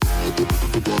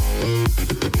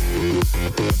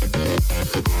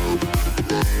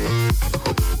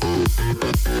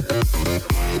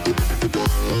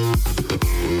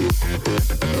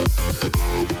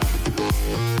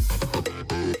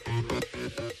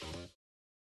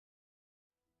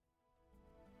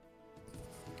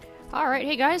Alright,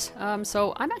 hey guys.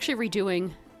 So I'm actually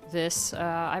redoing this.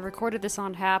 I recorded this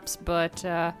on Haps, but,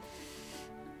 yeah,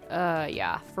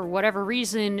 for whatever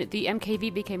reason, the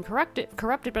MKV became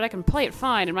corrupted, but I can play it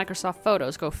fine in Microsoft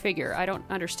Photos, go figure. I don't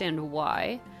understand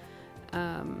why.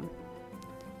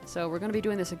 So we're going to be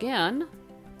doing this again,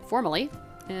 formally,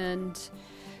 and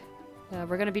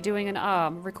we're going to be doing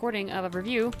a recording of a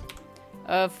review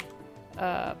of,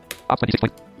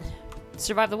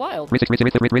 Survive the Wild.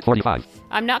 Rate 45.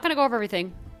 I'm not going to go over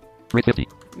everything. Rate 50.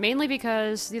 Mainly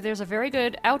because there's a very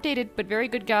good, outdated, but very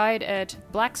good guide at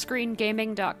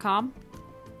blackscreengaming.com.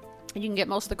 And you can get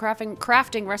most of the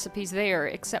crafting recipes there,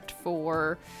 except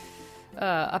for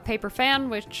a paper fan,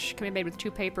 which can be made with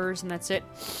 2 papers, and that's it.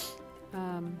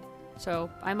 So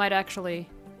I might actually...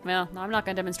 Well, no, I'm not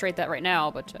going to demonstrate that right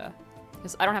now, but...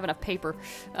 because I don't have enough paper.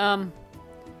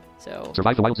 So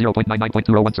Survive the Wild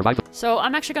 0.99.201 survive. So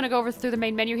I'm actually going to go over through the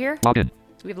main menu here. Log in.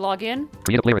 So we have log in.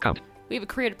 Create a player account. We have a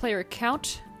create a player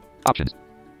account. Options.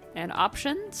 And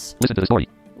options. Listen to the story.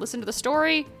 Listen to the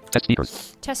story. Test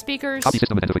speakers. Test speakers. Copy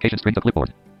system identification string to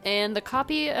clipboard. And the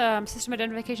copy system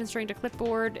identification string to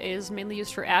clipboard is mainly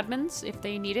used for admins if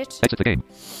they need it. Exit the game.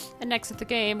 And exit the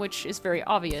game, which is very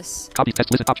obvious. Copy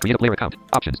test listen option. Create a player account.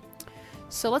 Options.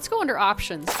 So let's go under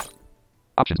options.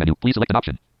 Options menu. Please select an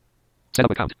option. Set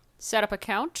up account. Set up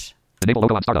account. Enable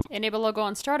logo on startup. Enable logo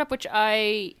on startup, which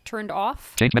I turned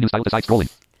off. Change menu style to side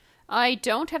scrolling. I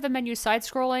don't have the menu side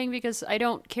scrolling because I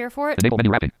don't care for it. Enable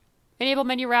menu wrapping. Enable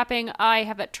menu wrapping, I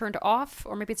have that turned off,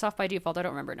 or maybe it's off by default, I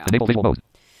don't remember now. Enable visual mode.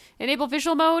 Enable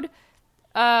visual mode.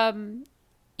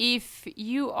 If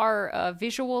you are a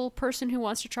visual person who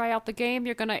wants to try out the game,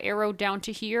 you're going to arrow down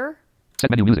to here.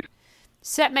 Set menu music.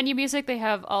 Set menu music, they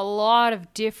have a lot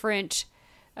of different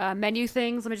menu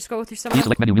things. Let me just go through some of Please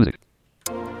them. select menu music.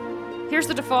 Here's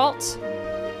the default.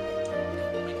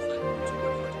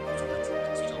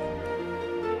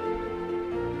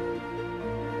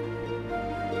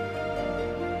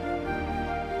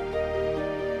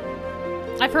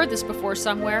 I've heard this before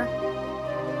somewhere.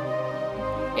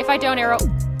 If I don't arrow...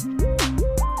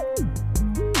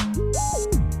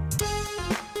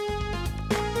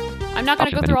 I'm not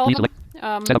going to go through all of them.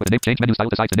 Set up change menu style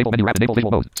to sides. Enable menu wrap. Enable visual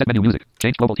mode. Set menu music.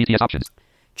 Change global TTS options.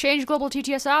 Change global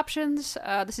TTS options.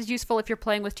 This is useful if you're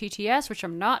playing with TTS, which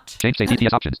I'm not. Change say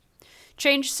TTS options.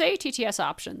 Change say TTS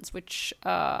options, which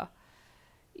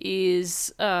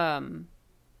is yeah,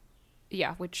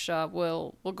 which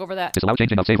we'll go over that. Disallow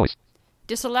changing of save voice.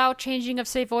 Disallow changing of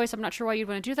save voice. I'm not sure why you'd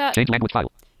want to do that. Change language file.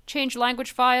 Change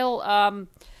language file.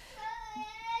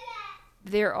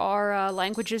 There are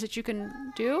languages that you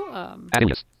can do. Add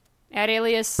alias. Add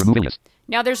alias. Remove alias.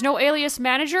 Now there's no alias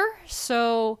manager,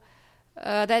 so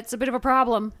that's a bit of a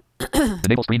problem.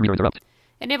 Enable screen reader interrupt.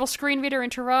 Enable screen reader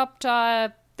interrupt.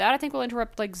 That I think will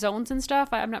interrupt like zones and stuff.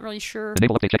 I'm not really sure.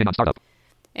 Enable update checking on startup.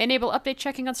 Enable update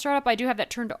checking on startup. I do have that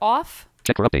turned off.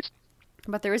 Check for updates.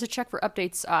 But there is a check for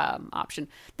updates option.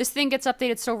 This thing gets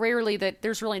updated so rarely that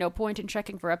there's really no point in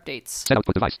checking for updates. Set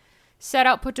output device. Set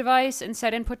output device and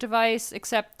set input device,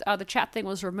 except the chat thing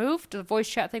was removed. The voice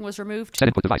chat thing was removed. Set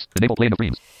input device. Enable playing of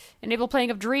dreams. Enable playing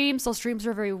of dreams. Those dreams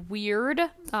are very weird,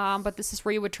 but this is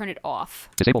where you would turn it off.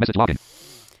 Disable message logging.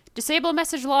 Disable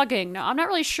message logging. Now, I'm not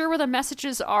really sure where the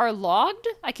messages are logged.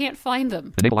 I can't find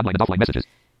them. Enable online and offline messages.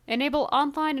 Enable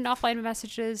online and offline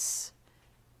messages.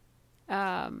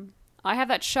 I have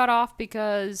that shut off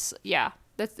because, yeah,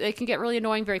 it can get really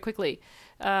annoying very quickly.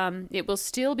 It will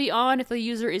still be on if the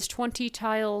user is 20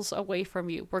 tiles away from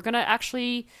you. We're going to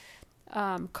actually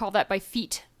call that by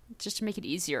feet, just to make it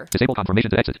easier. Disable confirmation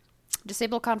to exit.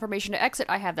 Disable confirmation to exit.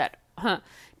 I have that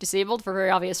disabled for very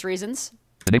obvious reasons.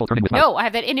 Enable turning with mouse. No, I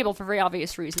have that enabled for very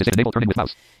obvious reasons. Enable turning with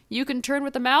mouse. You can turn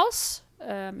with the mouse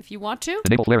if you want to.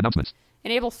 Enable flare announcements.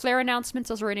 Enable flare announcements.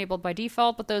 Those are enabled by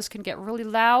default, but those can get really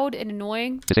loud and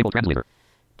annoying. Disable translator.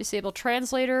 Disable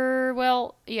translator.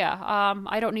 Well, yeah,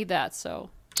 I don't need that,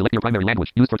 so. Select your primary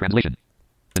language. Used for translation.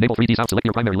 Enable 3D sound. Select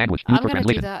your primary language. Used I'm for going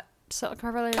to do translation. that. So,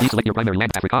 Please select your primary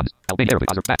language. Afrikaans, Albanian, Arabic,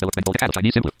 Azer, Philippine, Bulgarian,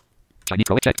 Chinese, English. Chinese,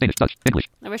 Croatian, Finnish, Dutch, English.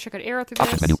 I wish I could arrow through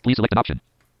Options this. menu. Please select an option.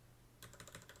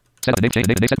 Set up change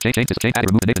add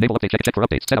remove enable update check for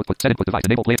updates. Set input device.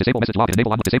 Enable play disable message login.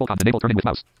 Enable on disable con enable turning with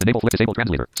mouse. Enable flip disable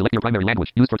translator. Select your primary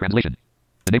language. Used for translation.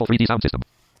 Enable 3D sound system.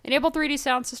 Enable 3D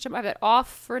sound system. I have that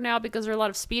off for now because there are a lot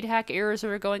of speed hack errors that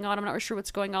are going on. I'm not really sure what's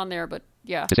going on there, but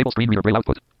yeah. Disable screen reader braille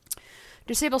output.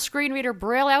 Disable screen reader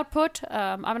braille output.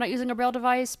 I'm not using a braille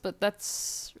device, but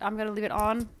I'm going to leave it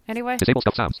on anyway. Disable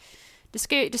scuff sounds.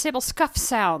 Disable scuff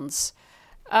sounds.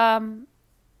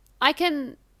 I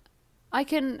can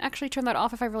actually turn that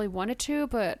off if I really wanted to,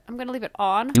 but I'm going to leave it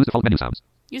on. Use default menu sounds.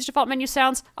 Use default menu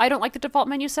sounds. I don't like the default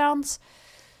menu sounds,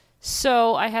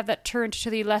 so I have that turned to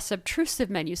the less obtrusive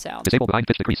menu sounds. Disable behind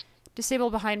pitch decrease. Disable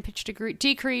behind pitch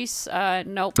decrease.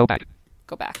 Nope. Go back.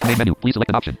 Go back. Main menu. Please select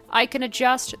an option. I can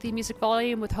adjust the music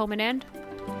volume with home and end.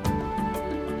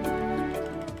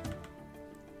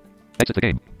 Exit the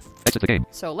game. Exit the game.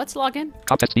 So let's log in.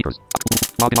 Contact speakers.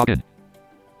 Log in.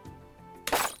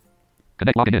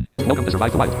 Connect login in. Welcome to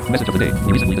Survive the Wild. Message of the day.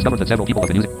 We recently discovered that several people have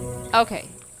been using... Okay.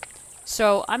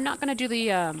 So I'm not going to do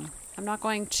the, I'm not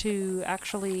going to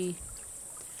actually,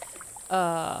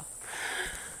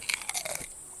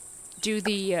 do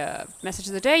the, message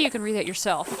of the day. You can read that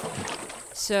yourself.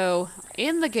 So,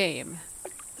 in the game,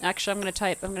 actually I'm going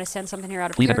to send something here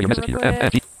out of Please character enter your message real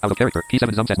quick. here. Out of character. Key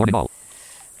 7 says warning all.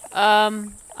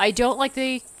 I don't like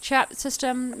the chat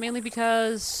system, mainly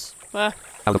because, Out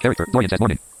of character. Dorian says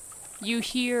warning. you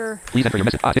hear... Please enter your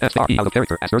message. R-E out of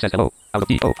character. Asper says hello. Out of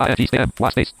D-O-I-N-G space M. Y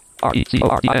space.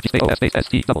 R-E-C-O-R-D-I-N-G space O-F space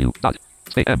S-T-W dot.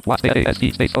 Space M. Y space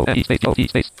A-S-E space O-N-E space O-T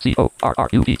space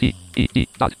C-O-R-R-U-P-T-E-D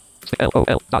dot.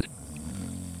 L-O-L dot.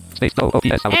 Space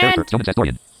O-O-P-S out of character. Jonas says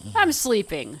Dorian. I'm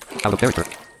sleeping. Out of character.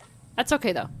 That's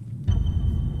okay, though.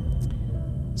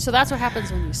 So that's what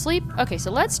happens when you sleep. Okay,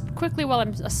 so let's quickly, while I'm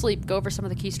asleep, go over some of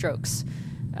the keystrokes.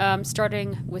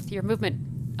 Starting with your movement.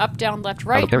 Up, down, left,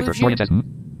 right. Out of character. Dorian says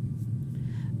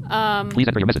please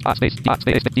enter your message. Space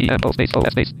D-M-O space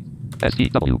O-F space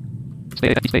S-T-W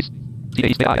space F space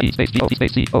T-A-I-E space D-O-T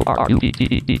space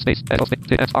C-O-R-R-U-P-T-E-D space S-O space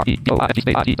F-R-E-O-I-N-G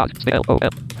space I-E dot space L-O-L.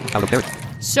 Out of character.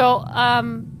 So,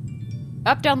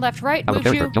 up, down, left, right Out of moves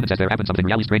character. you. Jonas says there happened something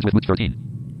really strange with Mood 13.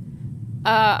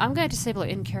 I'm going to disable it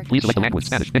in character. Please select the chats. language.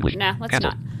 Spanish, English. Nah, let's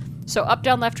Cancel. not. So, up,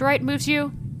 down, left, right moves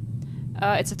you.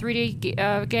 It's a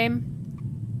 3D game.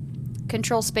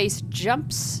 Control space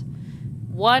jumps.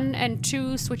 1 and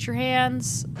 2 switch your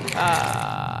hands.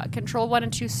 Control 1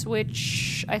 and 2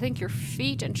 switch, I think, your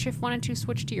feet, and shift 1 and 2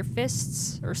 switch to your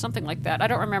fists, or something like that. I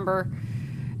don't remember.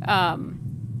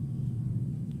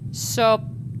 So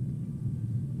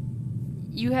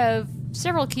you have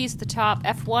several keys at the top.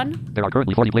 F1 There are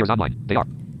currently 40 players online. They are.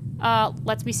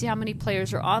 lets me see how many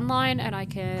players are online, and I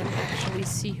can actually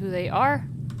see who they are.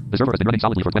 The server has been running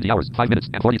solidly for 20 hours, 5 minutes,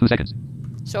 and 42 seconds.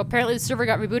 So apparently the server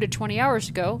got rebooted 20 hours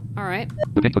ago. Alright.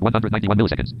 The ping took 191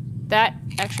 milliseconds. That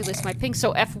actually lists my ping.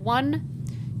 So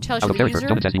F1 tells Out you of the character. user,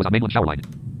 Jonas says he was on mainland shower line.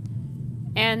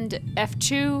 and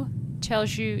F2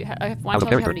 tells you... F1 Out of tells you how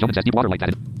character. many... Jonas says deep water like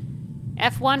that.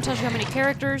 F1 tells you how many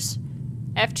characters.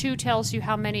 F2 tells you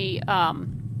how many Out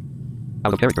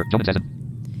of character. Jonas says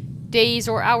days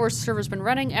or hours the server's been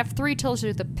running. F3 tells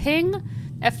you the ping.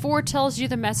 F4 tells you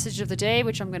the message of the day,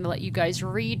 which I'm going to let you guys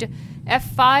read.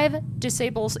 F5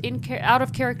 disables out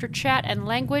of character chat and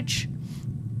language.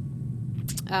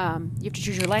 You have to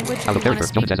choose your language. if out you of wanna character.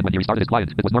 speak. Jonas says when he restarted his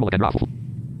client, it was normal again. Raw.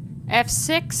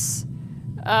 F6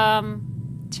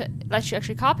 lets you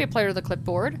actually copy a player to the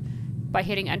clipboard by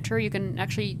hitting enter. You can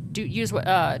actually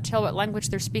tell what language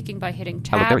they're speaking by hitting Out of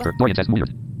tab. character. Dorian says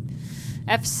weird.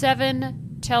 F7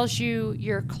 tells you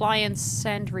your clients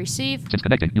send receive. Since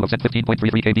connecting, you have sent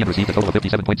 15.33 KB and received a total of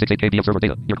 57.68 KB of server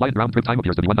data. Your client round trip time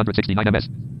appears to be 169 ms.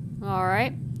 All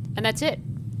right, and that's it.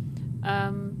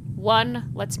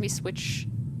 1 lets me switch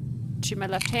to my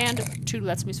left hand. 2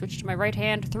 lets me switch to my right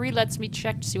hand. 3 lets me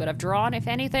check to see what I've drawn, if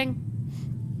anything.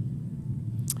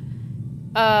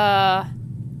 Let's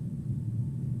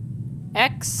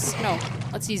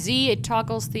see, Z, it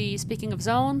toggles the speaking of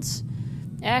zones.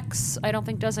 X, I don't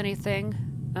think does anything.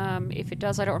 If it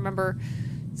does, I don't remember.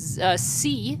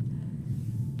 C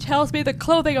tells me the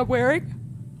clothing I'm wearing.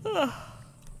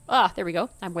 There we go.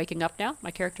 I'm waking up now.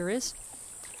 My character is.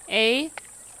 A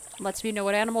lets me know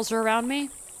what animals are around me.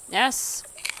 S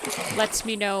lets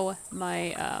me know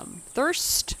my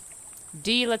thirst.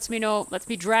 D lets me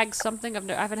drag something. I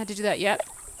haven't had to do that yet.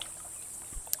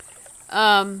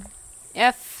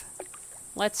 F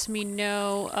lets me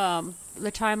know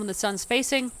the time when the sun's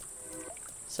facing.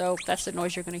 So that's the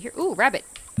noise you're going to hear. Ooh, rabbit.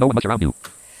 No one much around you.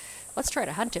 Let's try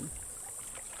to hunt him.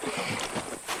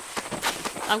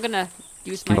 I'm going to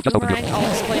use my You have just opened boomerang.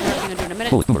 I'll explain what I'm going to do in a minute.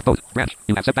 Bullet, boomer, boat, branch.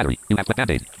 You have set battery. You have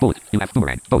band-aid. Bullet. You have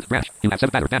boomerang. Boat, branch. You have set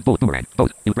battery. Band, bullet, boomerang.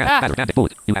 Boat. You branch, batter, band-aid.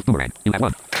 Bullet. You have boomerang. You have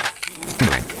 1.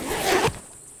 Boomerang.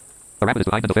 The rabbit is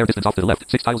behind and a fair distance off to the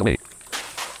left, 6 tiles away.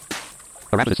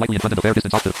 The rabbit is slightly in front and a fair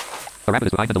distance off to... The rabbit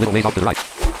is behind and a little ways off to the right.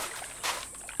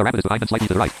 The rabbit is behind and slightly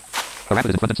to the right. The rabbit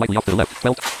is in front and slightly off to the left,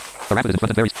 12. The rabbit is in front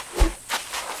and very...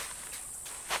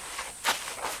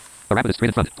 A rabbit is straight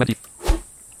in front. 20.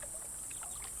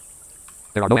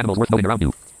 There are no animals worth knowing around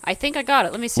you. I think I got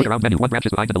it. Let me see. Look around menu. 1 branch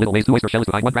is behind and the little ways. 2 oyster shell is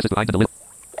behind. 1 grass is behind and the little.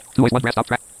 2 oyster 1 grass stop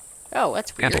track. Oh,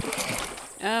 that's weird.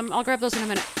 Cancel. I'll grab those in a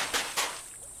minute.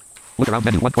 Look around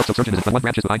menu. 1 corpse of surgeon is in front. 1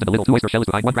 branch is behind and the little. 2 oyster shell is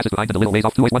behind. 1 grass is behind and the little ways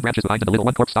off. 2 oyster 1 branch is behind and the little.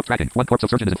 1 corpse stop tracking. 1 corpse of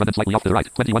surgeon is in front and slightly off to the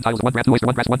right. 21 tiles. 1 grass. 2 oyster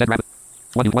 1 grass 1 dead rabbit.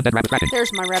 1 dead rabbit tracking.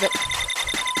 There's my rabbit.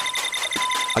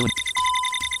 Island.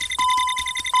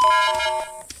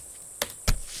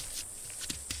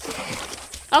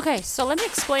 Okay, so let me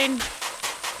explain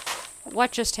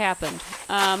what just happened.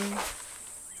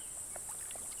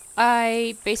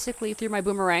 I basically threw my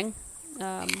boomerang,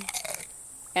 and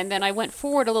then I went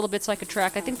forward a little bit so I could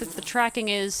track. I think that the tracking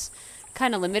is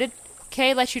kind of limited.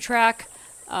 K lets you track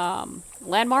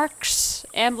landmarks.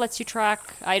 M lets you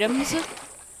track items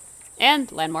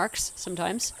and landmarks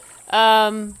sometimes.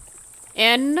 N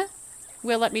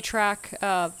will let me track,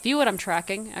 view what I'm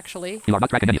tracking, actually. You are not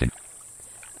tracking anything.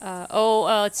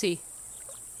 Let's see.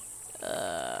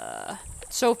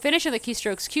 So finishing the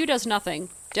keystrokes. Q does nothing.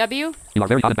 W? You are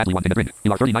very hot and badly wanting a drink.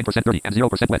 You are 39% dirty and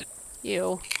 0% wet.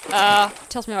 Ew.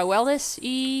 Tells me my wellness.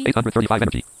 E 835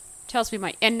 energy. tells me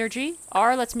my energy.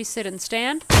 R lets me sit and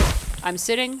stand. I'm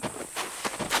sitting.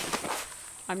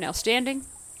 I'm now standing.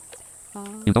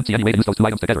 You don't see any way to use those 2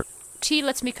 items together. T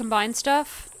lets me combine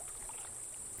stuff.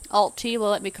 Alt T will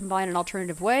let me combine an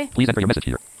alternative way. Please enter your message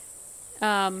here.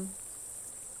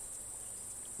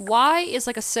 Y is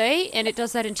like a say, and it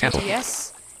does that in Cancel.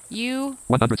 TTS. U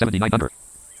 179 under.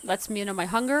 lets me know my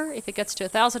hunger. If it gets to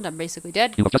 1,000, I'm basically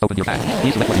dead. You have just opened your bag.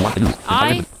 Please select what you want to use.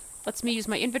 I lets me use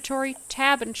my inventory.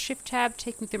 Tab and Shift Tab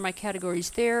take me through my categories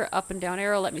there. Up and down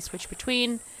arrow let me switch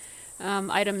between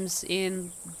items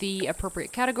in the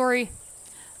appropriate category.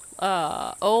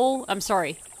 Alt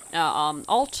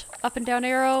up and down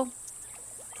arrow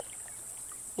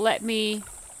let me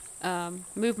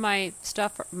move my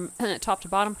stuff from top to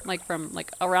bottom, like from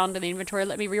around in the inventory.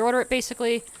 Let me reorder it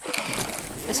basically.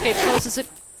 Escape closes it.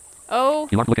 O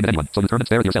You aren't looking at anyone, so you turn and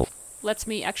stare at yourself. lets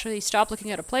me actually stop looking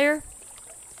at a player.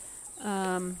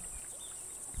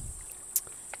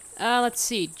 Let's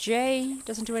see. J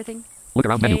doesn't do anything. Look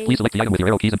around menu. Please select the item with your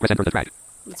arrow keys and press enter to track.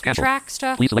 Let's Cancel. track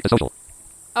stuff. Please select the social.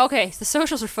 Okay, the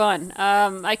socials are fun.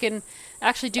 I can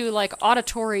actually do like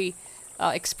auditory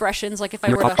expressions, like if I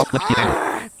Your were top left key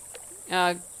anger.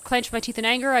 to clench my teeth in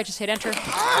anger, I just hit enter.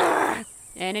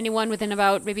 And anyone within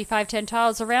about maybe 5-10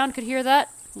 tiles around could hear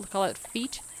that. We'll call it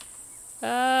feet.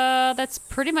 That's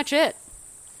pretty much it.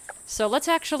 So let's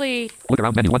actually... Look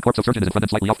around menu. 1 corpse of surgeon is in front and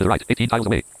slightly off to the right. 18 tiles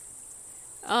away.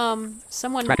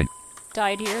 Someone Tracking.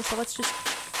 died here, so let's just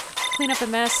clean up the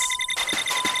mess.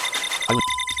 Island.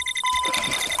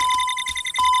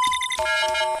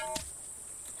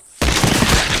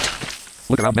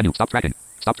 Look around menu. Stop tracking.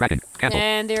 Stop tracking. Cancel.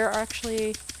 And there are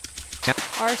actually... Cap.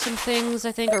 are some things,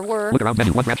 I think, or were. Look around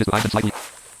menu. 1 branch is behind and slightly.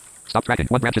 Stop tracking.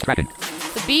 1 branch is tracking.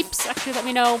 The beeps actually let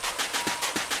me know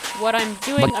what I'm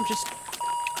doing. Money. I'm just...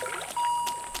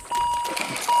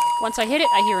 Once I hit it,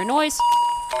 I hear a noise.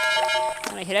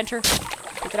 And I hit enter.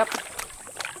 Pick it up.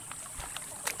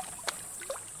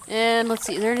 And let's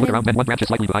see, is there anything... Look around menu. 1 branch is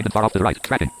slightly behind and far off to the right.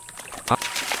 Tracking.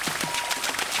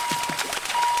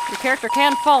 Your character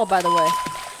can fall, by the way.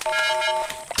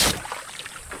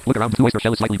 Look around. 2 oyster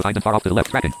shell is slightly behind and far off to the left.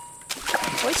 Tracking.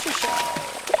 Oyster shells.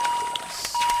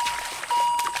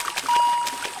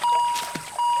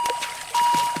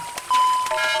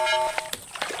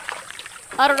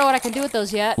 I don't know what I can do with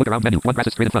those yet. Look around menu. 1 grass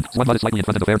is straight in front. 1 mud is slightly in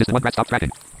front of the fair distance. 1 grass stop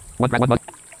tracking. 1 grass 1 mud.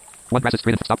 1 grass is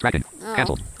straight in front. Stop tracking. Oh,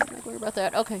 Cancel. I'm not worried about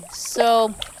that. Okay,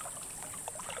 so...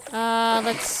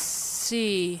 let's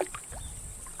see.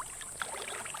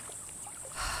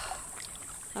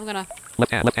 I'm gonna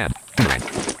Left hand. Left hand. Boomerang.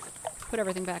 put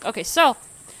everything back. Okay, so...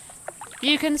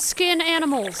 You can skin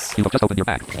animals. You have just opened your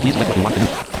bag. Please select what you want to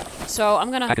use. So I'm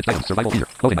gonna... Package items. Survival gear.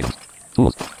 Clothing items.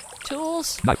 Tools.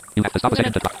 Tools. Knife. You have to stop a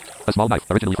second to drop. A small knife,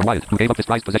 originally from Wyatt, who gave up his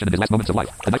prized possession in his last moments of life.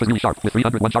 The knife was really sharp, with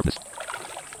 301 sharpness.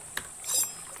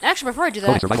 Actually, before I do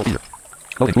Clothing that... survival gear.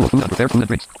 Clothing tools, food and prepared food and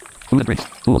drinks. Food and drinks.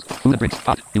 Tools. Food and drinks.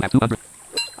 Pot. You have 200.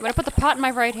 I'm gonna put the pot in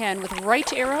my right hand with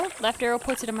right arrow. Left arrow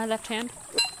puts it in my left hand.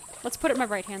 Let's put it in my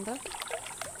right hand, though.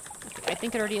 Okay, I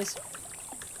think it already is.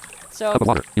 So... Cup of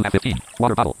water. You have 15.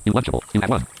 Water bottle. You lunchable. You have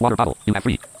 1. Water bottle. You have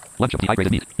 3. Lunch of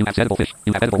dehydrated meat. You have edible fish.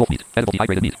 You have edible wolf meat. Edible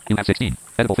dehydrated meat. You have 16.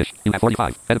 Edible fish. You have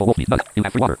 45. Edible wolf meat. Nut. You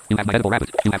have 3 water. You have 9 edible rabbit.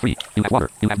 You have 3. You have water.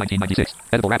 You have 1996.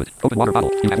 Edible rabbit. Open water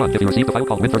bottle. You have 1. If you receive the file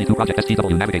called Win32 Project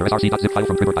STW Navigator SRC.zip file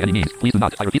from Twitter by any means, please do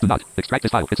not. I repeat, do not extract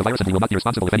this file. It's a virus and we will not be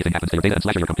responsible if anything happens to your data and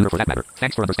slash your computer for that matter.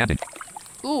 Thanks for understanding.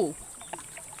 Ooh.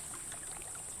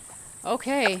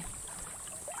 Okay.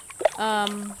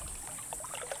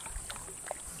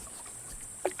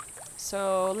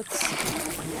 So let's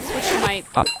switch to my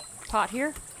pot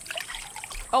here.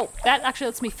 Oh, that actually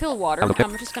lets me fill water.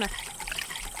 I'm just gonna...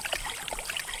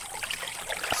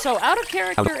 So, out of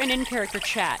character and in character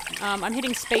chat. I'm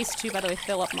hitting space to, by the way,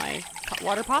 fill up my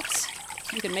water pots.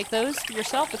 You can make those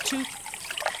yourself with 2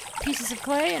 pieces of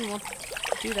clay, and we'll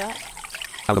do that.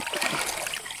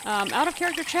 Out of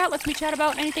character chat lets me chat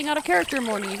about anything out of character.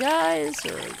 Morning, you guys,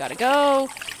 or gotta go.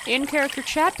 In character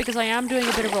chat, because I am doing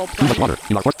a bit of role playing. Water.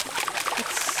 Let's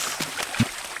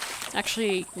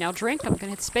actually now drink. I'm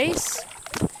gonna hit space.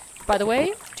 By the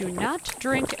way, do not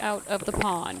drink out of the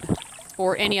pond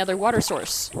or any other water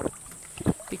source,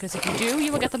 because if you do,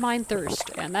 you will get the mind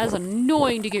thirst, and that is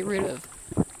annoying to get rid of.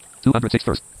 206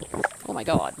 first. Oh my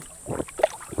god.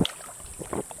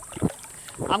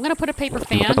 I'm gonna put a paper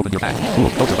fan. Just open your bag.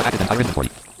 Tools. Those are the entire inventory.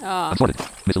 Unsorted.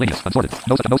 Miscellaneous. Unsorted.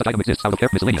 No such item exists. Out of care.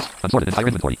 Miscellaneous. Unsorted entire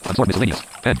inventory. Unsorted miscellaneous.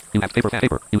 Pen. You have paper fan.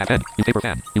 Paper. You have pen. You paper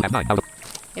fan. You have 9 out of...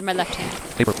 In my left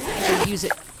hand. Paper. I'm gonna use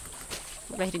it.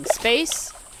 By hitting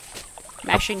space.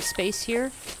 Mashing space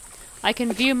here. I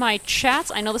can view my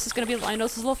chats. I know this is a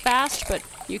little fast, but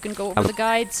you can go over the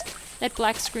guides at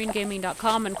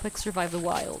blackscreengaming.com and click Survive the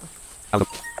Wild.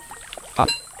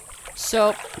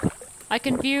 So, I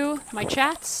can view my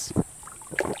chats,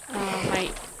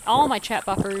 all my chat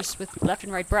buffers with left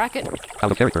and right bracket.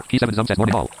 Out of character. P7 Zum says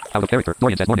morning all. Out of character.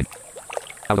 Dorian says morning.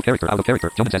 Out of character. Out of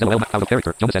character. Jonas says LOL. Out of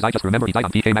character. Jonas says I just remember he died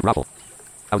on PK map raffle.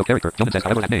 Out of character. Jonas says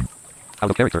however that name. Out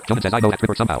of character. Jonas says I know that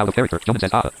Twitter somehow. Out of character. Jonas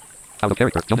says ah. Out of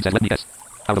character. Jonas says let me guess.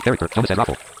 Out of character. Jonas says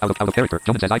raffle. Out of character.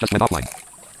 Jonas says I just went offline.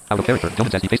 Out of character.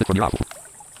 Jonas says he pasted from your raffle.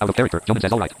 Out of character. Jonas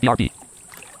says alright. BRB.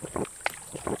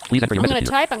 Please enter your message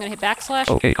here. I'm gonna hit backslash.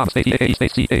 Okay, space E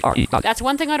space C-A-R-E dot. That's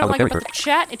one thing I don't like about the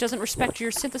chat. It doesn't respect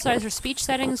your synthesizer speech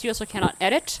settings. You also cannot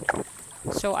edit.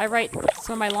 So I write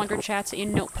some of my longer chats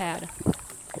in Notepad.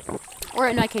 Or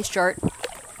in Nightcase chart.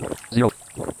 0.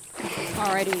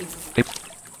 Alrighty. Paper.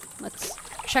 Let's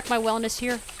check my wellness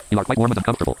here. You are quite warm and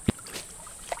uncomfortable.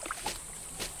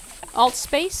 Alt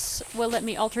space will let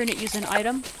me alternate use an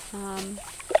item.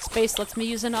 Space lets me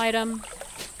use an item.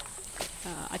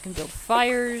 I can build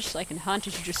fires. I can hunt,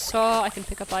 as you just saw. I can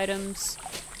pick up items.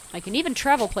 I can even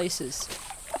travel places.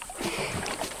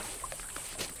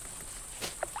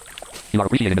 You are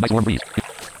appreciating a nice warm breeze.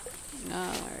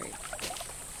 Alright.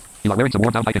 You are wearing some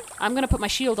worn down items. I'm gonna put my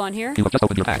shield on here. You have just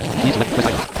opened your bag. Please select this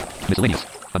item. Miscellaneous.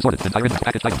 Unsorted. Entire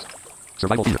packaged items.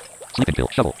 Survival gear. Sleeping pill.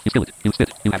 Shovel. You skillet. You spit.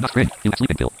 You have nut string. You have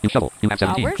sleeping pill. You shovel. You have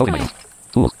 17. Clothing items.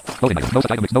 Tools. Clothing items. No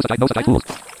such items. No such tools.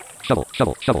 Shovel.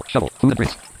 Shovel. Shovel. Shovel. Food and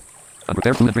drinks.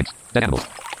 Unprepared food and drinks. Dead animals.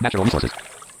 Natural resources.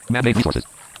 Man-made resources.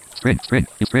 String. String.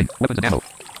 You string. Weapons and ammo.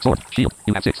 Sword. Shield.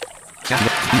 You have 6. I'm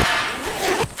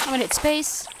gonna hit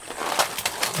space.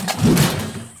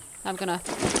 I'm gonna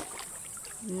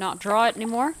not draw it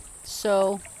anymore.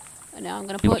 So now I'm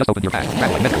gonna put... You just opened your bag.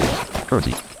 Bag like medical.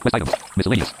 Currency. Quest items.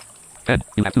 Miscellaneous. Pen.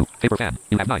 You have 2. Paper fan.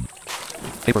 You have 9.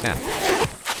 Paper fan.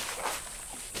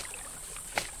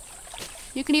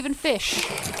 You can even fish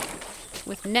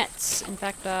with nets. In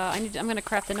fact, I'm gonna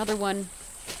craft another one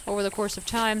over the course of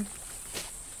time.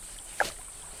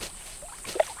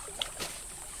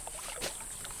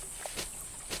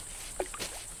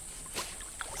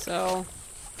 So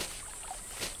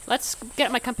let's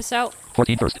get my compass out.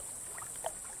 14 first.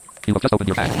 You have just opened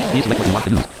your bag. Please select what you want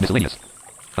to use. Miscellaneous.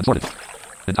 Unsorted.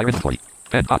 Entire inventory.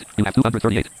 Pen pot. You have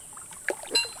 238.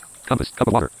 Compass. Cup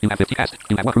of water. You have 50 cast.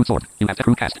 You have 1 crude sword. You have 10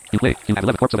 crude cast. You play. You have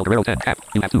 11 corpse of El Guerrero 10 cap.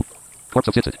 You have 2. Corpse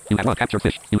of Sitsit. You have 1 captured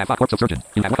fish. You have 5 corpse of surgeon.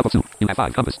 You have 1 cup of soup. You have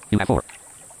 5 compass. You have 4.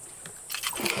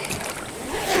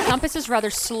 Compass is rather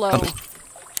slow. Compass.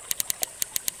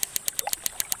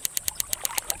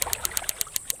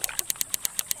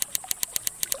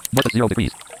 North at 0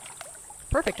 degrees.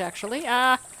 Perfect, actually.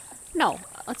 No.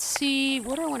 Let's see.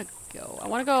 Where do I want to go? I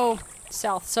want to go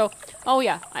south. So, oh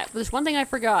yeah. There's one thing I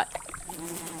forgot.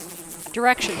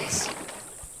 Directions.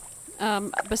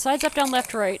 Besides up, down,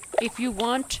 left, right, if you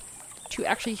want to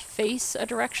actually face a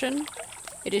direction,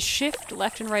 it is shift,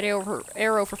 left and right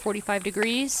arrow for 45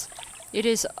 degrees. It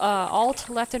is alt,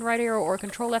 left and right arrow, or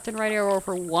control, left and right arrow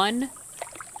for 1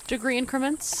 degree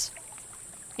increments.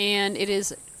 And it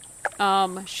is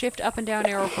shift, up and down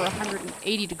arrow for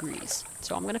 180 degrees.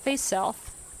 So I'm going to face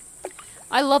south.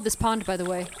 I love this pond, by the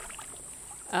way.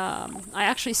 I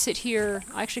actually sit here.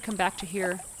 I actually come back to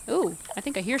here. Ooh, I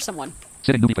think I hear someone.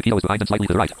 Sitting newbie Paquito is behind and slightly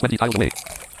to the right. 20 tiles away.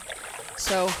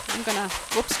 So I'm gonna,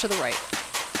 whoops, to the right.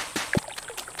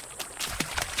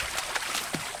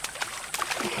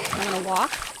 I'm gonna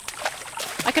walk.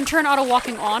 I can turn auto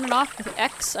walking on and off with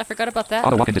X. I forgot about that.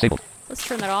 Auto walking disabled. Let's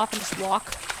turn that off and just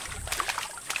walk.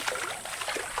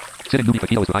 Sitting newbie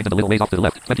Paquito is behind and a little ways off to the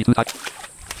left. 22 tiles.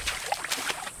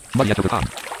 Muddy edge of the pond.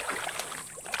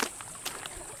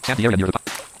 Sandy area near the pond.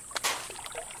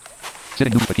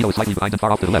 Sitting newbie Paquito is slightly behind and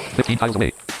far off to the left, 15 tiles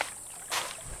away.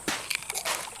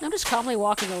 I'm just calmly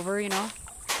walking over, you know.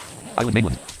 Island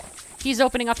mainland. He's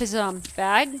opening up his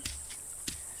bag.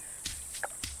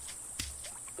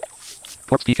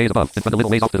 Corpse PK is above, in front a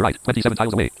little ways off to the right, 27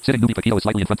 tiles away. Sitting newbie Paquito is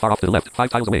slightly in front, far off to the left, 5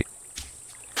 tiles away.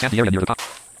 Sandy area near the pond.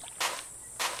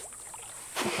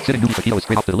 Sitting newbie Paquito is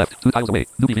straight off to the left, 2 tiles away.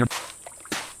 Newbie here.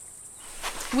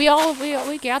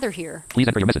 We gather here. Please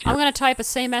enter your message here. I'm gonna type a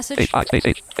same message. H-I space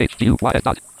H-H-G-U-Y-S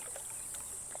dot.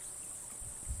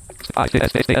 I space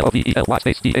space L-O-V-E-L-Y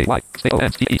space D-A-Y space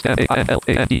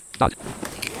O-N-C-E-S-M-A-I-N-L-A-N-D dot.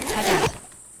 Hi guys.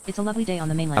 It's a lovely day on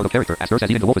the mainland. Out of character, as says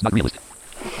eating the wolf is not realist.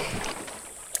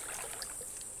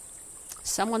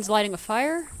 Someone's lighting a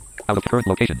fire. Out of current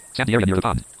location, sandy area near the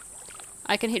pond.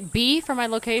 I can hit B for my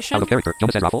location. Out of character,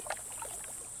 Jonas says raffle.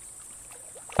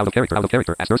 Out of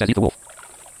character, as says eat the wolf.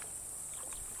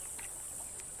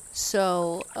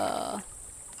 So,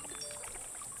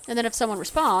 and then if someone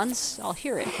responds, I'll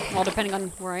hear it. Well, depending on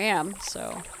where I am,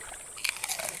 so.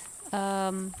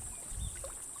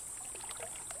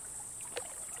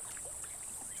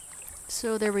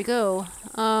 So there we go.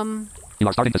 You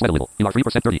are starting to sweat a little. You are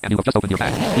 3% dirty, and you have just opened your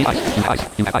bag. Eat ice. You have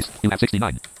ice. You have ice. You have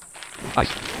 69. Ice.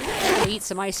 I'll eat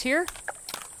some ice here.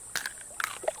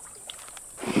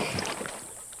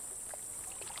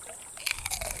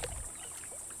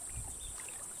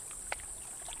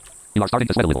 You are starting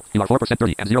to sweat a little. You are 4%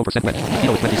 dirty and 0% wet.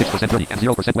 Paquito is 26% dirty and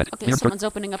 0% wet. Okay, someone's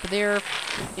opening up their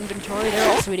inventory.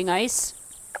 They're also eating ice.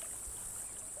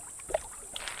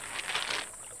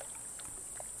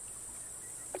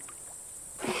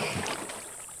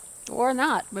 Or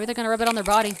not. Maybe they're gonna rub it on their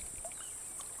body.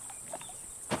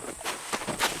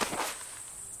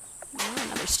 Oh,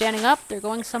 now they're standing up. They're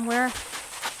going somewhere.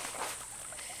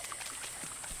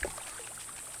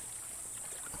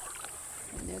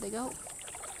 And there they go.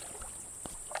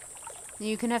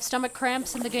 You can have stomach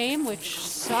cramps in the game, which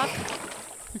suck.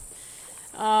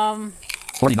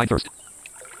 49 first.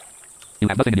 You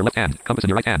have nothing in your left hand, compass in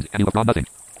your right hand, and you have drawn nothing.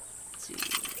 Let's see.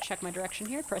 Check my direction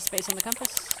here. Press space on the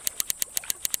compass.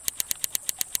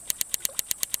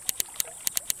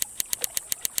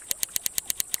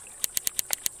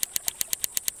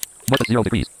 North at 0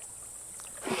 degrees.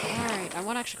 Alright, I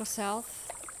want to actually go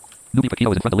south. Newbie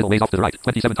Paquito is in front a little ways off to the right,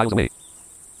 27 tiles away.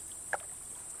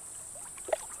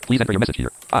 Please enter your message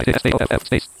here. I-S-A-O-F-F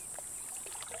space.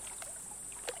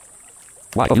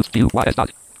 Y-O-U-Y-S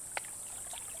dot.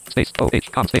 Space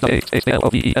O-H-com space A space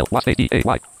L-O-V-E-L-Y space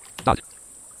D-A-Y dot.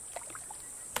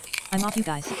 I'm off, you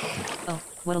guys. Oh,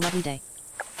 what a lovely day.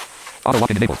 Auto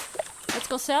walk-in enabled. Let's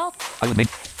go south. Island main.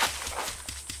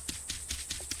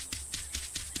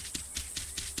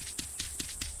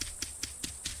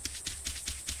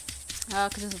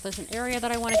 Because there's an area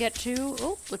that I want to get to.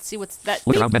 Oh, let's see what's that.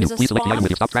 Look around menu. Is a Please select the spawn? item with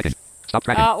your stop tracking. Stop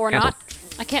tracking. Or Cancel. not.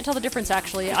 I can't tell the difference,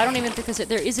 actually. I don't even think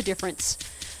there is a difference.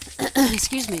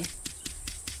 Excuse me.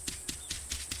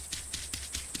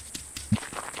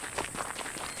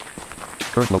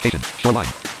 Current location. Shoreline.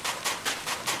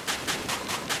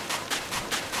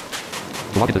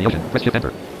 To walk into the ocean, press shift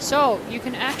enter. So, you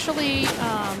can actually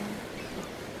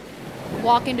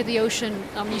walk into the ocean.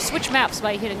 You switch maps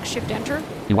by hitting shift enter.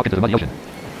 You walk into the muddy ocean.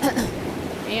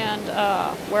 And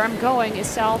where I'm going is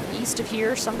southeast of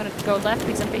here, so I'm going to go left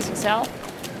because I'm facing south.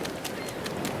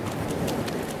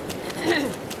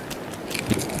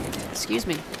 Excuse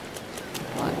me.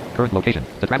 What? Current location.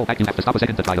 To travel back, you have to stop a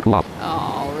second to try to cool off.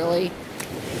 Oh, really?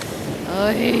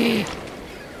 Ay.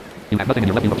 You have nothing in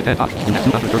your left. You have 10 off. You have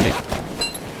 238.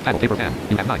 Paddle paper pan.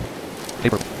 You have 9.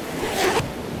 Paper.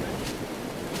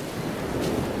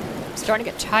 I'm starting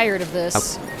to get tired of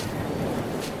this.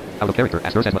 Out of character,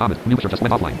 as says Muhammad. New just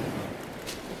went offline.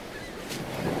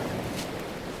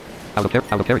 Out of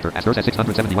character, as says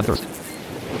 671 first.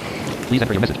 Please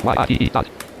enter your message. Y-I-E-E dot.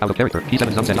 Out of character,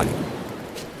 P7 some said I.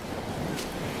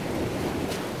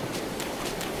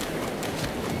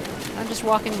 I'm just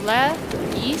walking left,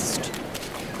 east.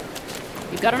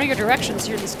 You've got to know your directions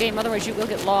here in this game, otherwise you will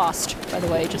get lost, by the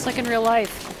way, just like in real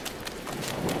life.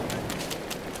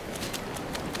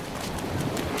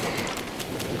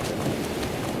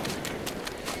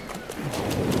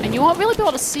 And you won't really be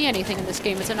able to see anything in this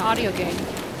game. It's an audio game.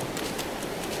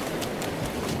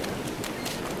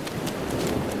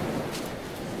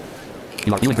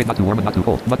 You are feeling great, not too warm and not too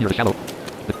cold. Mud near the shallow.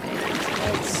 Let's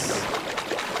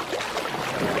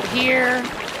go here.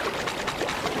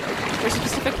 There's a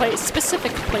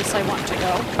specific place I want to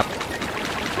go.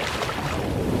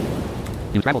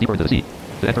 You travel deeper into the sea.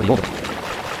 To enter the old.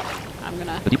 I'm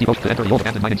gonna... The deep ocean to enter the old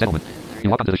abandoned mining settlement. You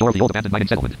walk onto the shore of the old abandoned mining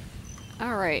settlement.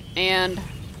 Alright, and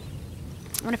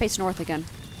I'm gonna face north again.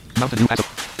 Mountain View Paso.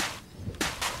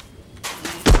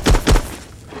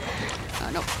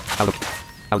 Nope.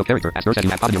 Out of character. As says you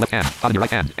have pot in your left hand, pot in your right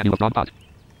hand, and you have drawn pot.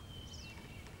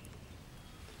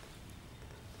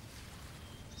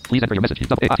 Please enter your message.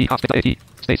 Double A, E, space, A, E,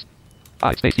 space.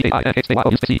 I, space, E, I, N, K, space, Y,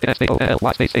 O, U, space, E, S, space, O, L,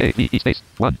 Y, space, A, A, V, E, space,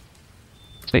 1.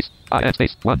 Space, I, N,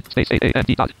 space, 1, space, A, A, N,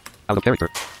 D, dot. Out of character.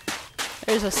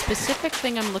 There's a specific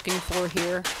thing I'm looking for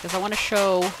here, because I want to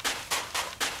show...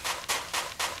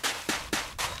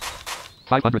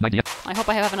 590. I hope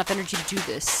I have enough energy to do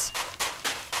this.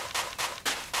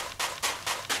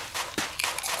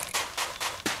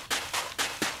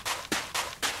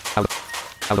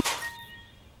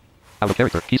 Out of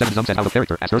character. Key 7 Zum says out of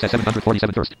character. As says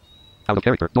 747 first. Out of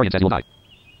character. Dorian says you'll die.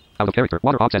 Out of character.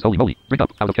 Waterhog says holy moly. Drink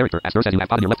up. Out of character. As says you have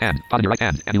pot in your left hand, pot in your right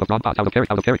hand, and you have drawn pot. Out of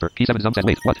character. Out of character. Key 7 Zum says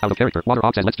wait. What? Out of character.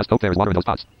 Waterhog says let's just hope there is water in those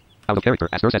pots. Out of character.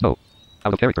 As says no.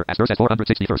 Out of character. As says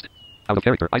 460 first. Out of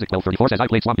character. Isaac 1234 says I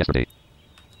played Swamp yesterday.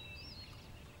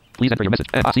 Please enter your message.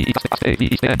 Out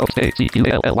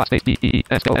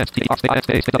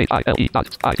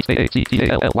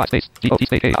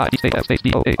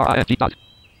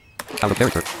of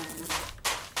character.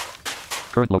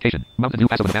 Current location. Mountain View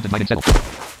Paso, an abandoned mine in Settle.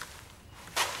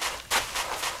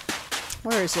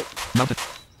 Where is it? Mountain.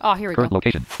 Oh, here we Current go.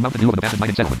 location. Mountain View of an abandoned mine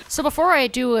in settlement. So before I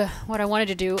do what I wanted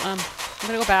to do, I'm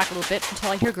going to go back a little bit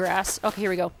until I hear grass. Okay, here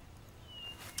we go.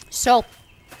 So,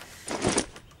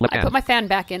 Left I hand. put my fan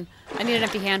back in. I need an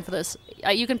empty hand for this.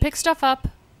 You can pick stuff up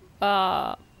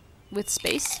with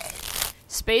space.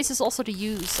 Space is also to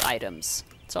use items.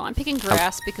 So I'm picking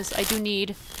grass because I do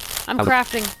need... I'm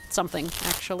crafting something,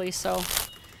 actually, so...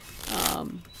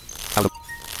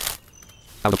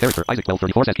 Out of character. Isaac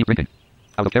 1234 says keep drinking.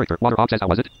 Out of character. Waterhog says how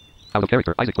was it? Out of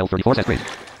character. Isaac 1234 says great.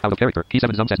 Out of character. Key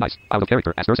 7 Zum says nice. Out of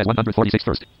character. Asper says 146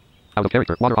 first. Out of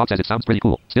character. Waterhog says it sounds pretty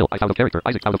cool. Still, out of character.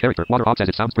 Isaac out of character. Waterhog says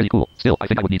it sounds pretty cool. Still, I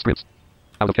think I would need scripts.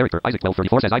 Out of character. Isaac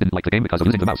 1234 says I didn't like the game because of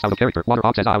losing the mouse. Out of character.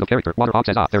 Waterhog says out of character. Waterhog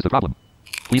says there's the problem.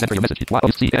 Please enter your message.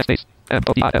 Y-O-C-S space.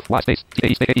 M-O-D-I-F-Y space.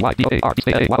 T-A space A-Y-D-O-A-R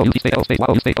space A-Y-O-U space O space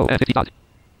Y-O space O and 50 dot.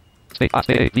 Space A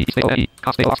space A-V space O-N-E.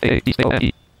 Cos space O space A-D space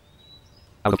O-N-E.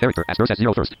 Out of character. Asper says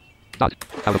 0 first. Dot.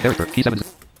 Out of character. Key 7.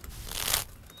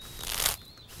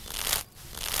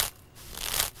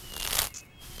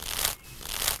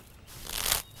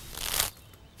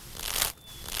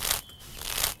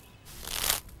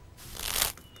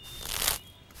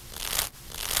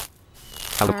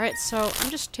 Alright, so I'm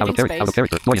just Out taking of character. space. Out of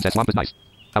character. Dorian says swamp is nice.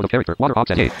 Out of character. Waterhog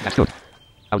says hey, that's good.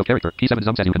 Out of character. Key 7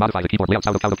 Zum says you can modify the keyboard layouts.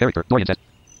 Out of character. Dorian says.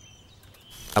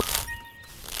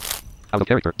 Out of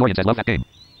character. Dorian says love that game.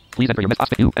 Please enter your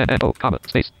message. U-N-N-O, comma,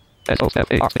 space.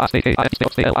 S-O-F-A-R, space, A-I,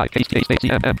 space, A-L-I-K-C-A, space,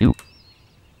 C-M-M-U.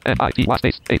 N-I-T-Y,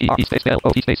 space, A-E-R-E, space,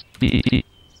 L-O-T, space,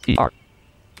 D-E-T-E-R.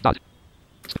 Dot.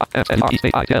 F-L-E,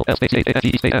 space, I-L-L, space,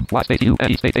 A-F-E, space, M-Y, space,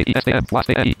 U-N-E, space, A-E, space, M-Y,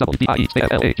 space, E, double D-I-E, space,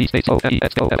 L-A-G, space, O-N-E,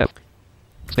 S-O-F.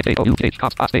 Space, A-O-U-H,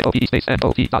 comp, space, O-P, space,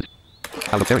 N-O-T, dot.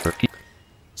 Out of character.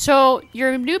 So,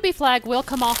 your newbie flag will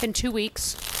come off in 2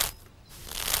 weeks.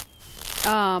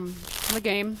 The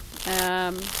game.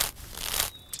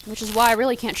 Which is why I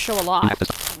really can't show a lot.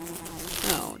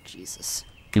 Oh, Jesus.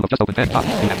 You have just opened 10 top.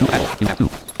 You have 2 paddles. You have 2.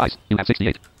 Ice. You have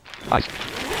 68. Ice.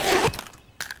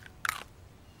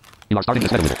 You are starting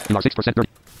this level. You are 6% dirty.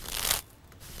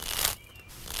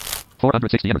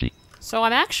 460 energy. So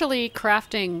I'm actually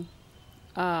crafting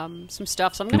some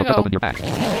stuff. So I'm You gonna have just go. opened your bag.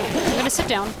 I'm gonna sit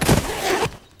down,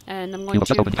 and I'm You going have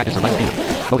just to opened package survival feeder.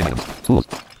 Clothing items. Tools.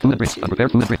 Food and drinks.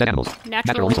 Unprepared food and drinks. Dead animals.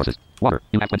 Natural resources. Water.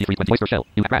 You have 23. Oyster shell.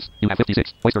 You have grass. You have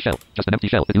 56. Oyster shell. Just an empty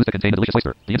shell. It used to contain a delicious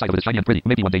oyster. The inside of it is shiny and pretty.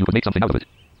 Maybe one day you could make something out of it.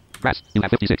 Grass. You have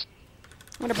 56.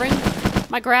 I'm gonna bring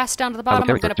my grass down to the Out bottom. of I'm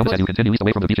character. gonna Jonas put. says you continue east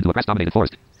away from the beach into a grass-dominated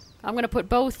forest. I'm gonna put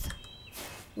both.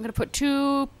 I'm gonna put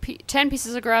 10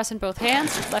 pieces of grass in both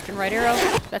hands, left and right arrow.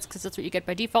 That's because that's what you get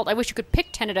by default. I wish you could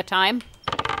pick 10 at a time.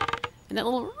 And that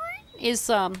little is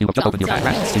You have just opened your bag.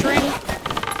 Grass. string.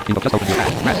 You have just opened your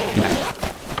bag. Grass.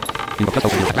 You have just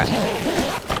opened your grass. You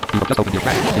have just opened your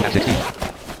grass. You have 16.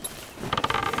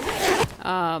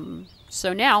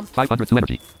 So now, 502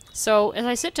 energy. so as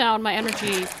I sit down, my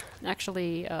energy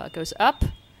actually goes up.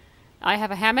 I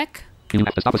have a hammock. You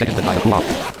have to stop a second to die to cool off.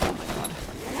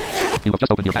 You have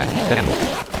just opened your bag. Dead animals.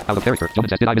 Out of character. Jonas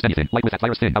says, did I miss anything? Like with that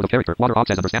virus thing. Out of character. Waterhog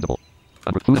says, understandable.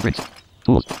 Food and drinks.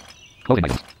 Tools. Clothing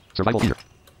items. Survival gear.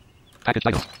 Packaged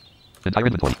items. Entire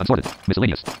inventory. Unsorted.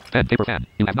 Miscellaneous. Pen. Paper fan.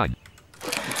 You have 9.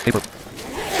 Paper.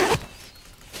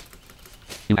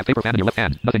 You have paper fan in your left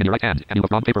hand. Nothing in your right hand. And you have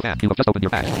drawn paper fan. You have just opened your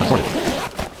bag. Unsorted.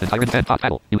 Entire pen. Pot.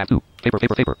 Paddle. You have 2. Paper.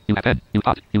 You have pen. You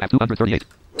pot. You have 238.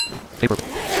 Paper.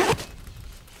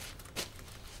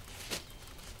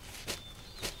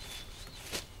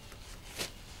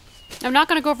 I'm not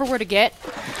going to go over where to get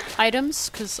items,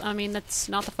 because, I mean, that's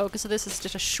not the focus of this. It's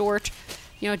just a short,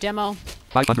 demo.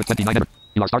 529 enter.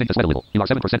 You are starting to sweat a little. You are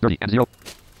 7% dirty and 0.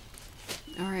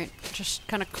 Alright, just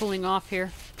kind of cooling off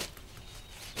here.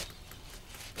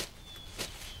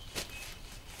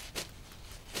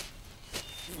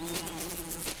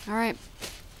 Alright.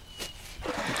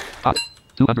 Hot.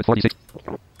 246.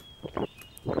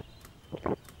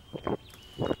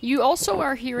 You also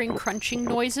are hearing crunching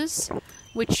noises,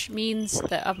 which means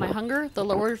that of my hunger. The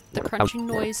lower the crunching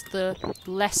noise, the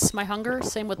less my hunger.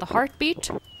 Same with the heartbeat.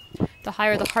 The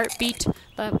higher the heartbeat,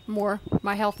 the more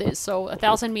my health is. So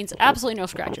 1,000 means absolutely no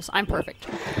scratches. I'm perfect.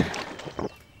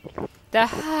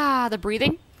 The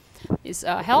breathing is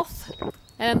health,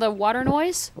 and the water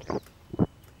noise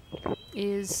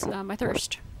is my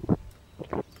thirst.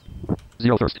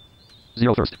 0 thirst.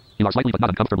 0 thirst. You are slightly but not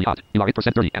uncomfortably hot. You are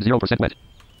 8% dirty and 0% wet.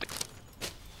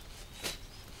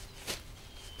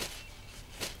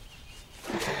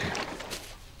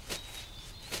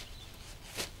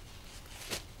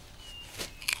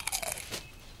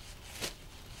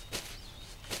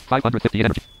 $550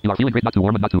 energy. You are feeling great, not too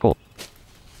warm and not too cold.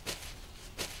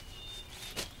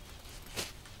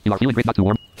 You are feeling great, not too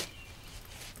warm.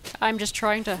 I'm just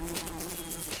trying to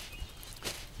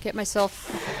get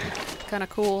myself kind of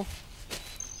cool.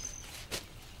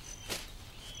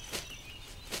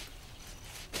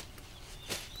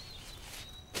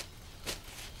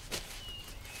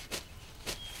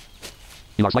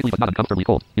 You are slightly but not uncomfortably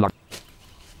cold. You are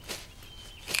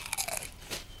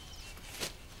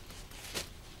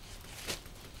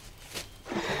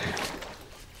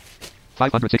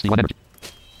 $561 energy.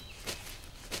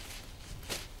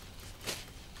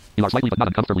 You are slightly but not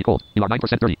uncomfortably cold. You are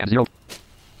 9% dirty and 0.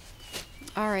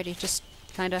 Alrighty, just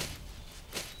kind of.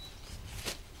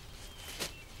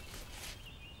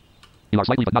 You are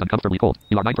slightly but not uncomfortably cold.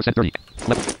 You are 9% dirty.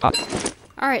 Left. Hot.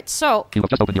 Alright, so You have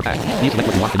just opened your bag. Please select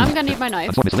what you want to use. I'm gonna need my knife.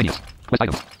 Unsort miscellaneous. Quest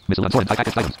items. Unsorted high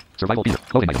packaged items. Survival gear.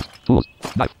 Clothing items. Tools.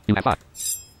 Knife. You have 5.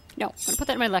 No, I'm gonna put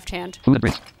that in my left hand. Food and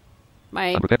drinks.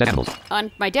 My Unprepared dead animals.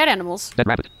 on my dead animals. Dead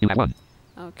rabbit. You have 1.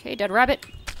 Okay, dead rabbit.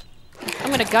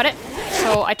 I'm gonna gut it.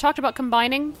 So I talked about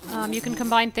combining. You can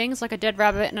combine things like a dead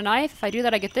rabbit and a knife. If I do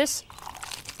that, I get this.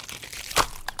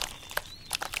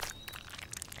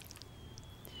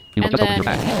 You have And just opened your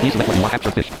then- bag. Please select what you want.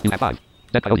 Captured fish. You have 5.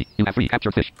 Dead coyote. You have 3.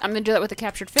 Captured fish. I'm gonna do that with the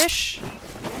captured fish. You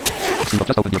have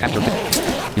just opened your captured fish.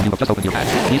 You have just opened your bag.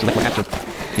 Please select what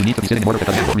captured. You need to be sitting in order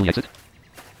because animal really exit.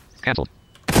 Cancelled.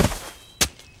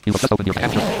 You have just opened your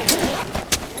capture. You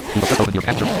have just opened your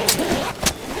capture.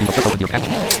 You have just opened your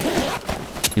capture.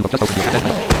 You have just opened your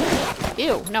capture.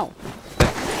 Ew, no.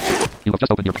 You have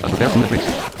just opened your unprepared food and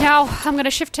drinks. Now I'm gonna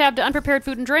shift tab to unprepared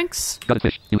food and drinks. Gutted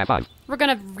fish. You have 5. We're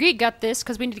gonna re-gut this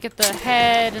because we need to get the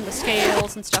head and the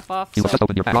scales and stuff off. You have So just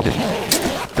opened your raw fish.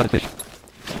 Gutted fish.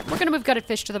 we're gonna move gutted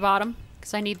fish to the bottom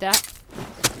because I need that.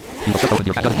 You have just opened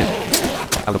your gutted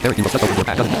fish. Out of there, you have just opened your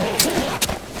gutted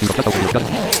fish. You have just opened your gutted.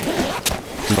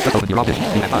 You have just opened your raw fish.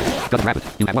 You have 5. Gutted rabbit.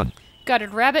 You have 1.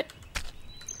 Gutted rabbit.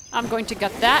 I'm going to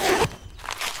gut that.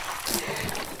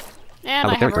 And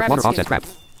Out I of there, have a rabbit water offset skin. trap.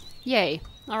 Yay.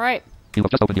 Alright. You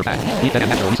have just opened your bag. Eat dead and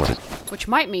natural resources. Which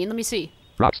might mean, let me see.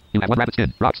 Rocks. You have 1 rabbit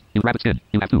skin. Rocks. You have rabbit skin.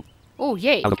 You have 2. Oh,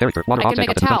 yay. Out of character. Water I can offset make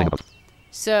a got to do something towel. about.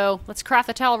 So let's craft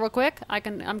the towel real quick.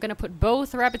 I'm gonna put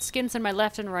both rabbit skins in my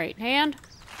left and right hand.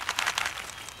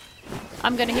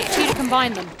 I'm gonna hit T to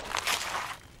combine them.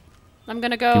 I'm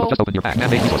gonna You have go just opened your bag.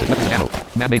 Man-made resources. Weapons and ammo.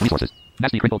 Man-made resources.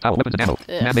 Nasty crinkled towel. Weapons and ammo.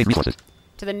 Ugh. Man-made resources.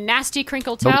 to the nasty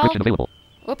crinkled No towel. description available.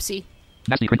 Oopsie.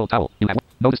 Nasty crinkled towel. You have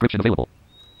no description available.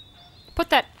 Put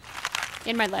that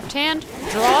in my left hand.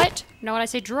 Draw it. Now when I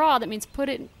say draw, that means put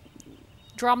it.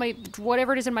 Draw my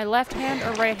whatever it is in my left hand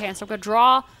or right hand. So I'm gonna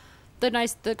draw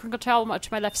the crinkled towel to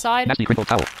my left side. Nasty crinkled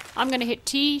towel. I'm gonna hit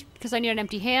T because I need an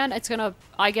empty hand. It's gonna,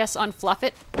 I guess, unfluff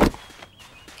it.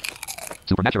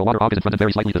 Supernatural water hog is in front and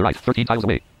very slightly to the right. 13 tiles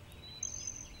away.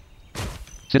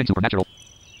 Sitting supernatural.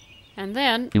 And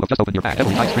then, You have just opened your bag.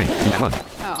 Heavily tied string. You have 1.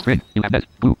 oh, String. You have net.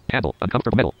 Blue. Handle.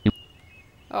 Uncomfortable metal. You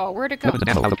oh, where'd it go? weapons and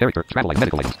ammo out of character. Travel items.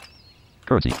 Medical items.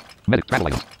 Currency. Medic. Travel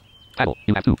items. Paddle.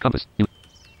 You have 2. Compass. You.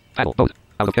 Paddle. Boat.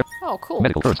 Out of character. Oh, cool.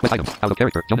 Medical currents. Quest items. Out of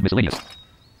character. Jump and miscellaneous.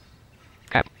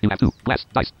 Cap. You have 2. Glass.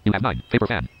 Dice. You have 9. Paper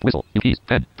fan. Whistle. You keys.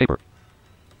 Pen. Paper.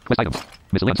 Quest items.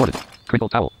 Miscellaneous sorted.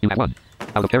 Crinkled towel. You have 1.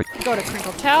 Out of character. Go to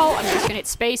crinkled towel. I'm just gonna hit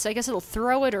space. I guess it'll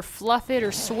throw it or fluff it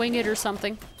or swing it or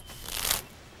something.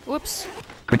 Whoops.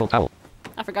 Crinkled towel.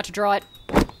 I forgot to draw it.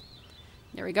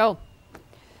 There we go.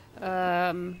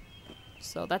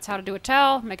 So that's how to do a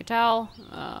towel. Make a towel.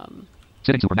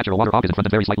 Sitting supernatural water hog is in front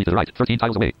and very slightly to the right. 13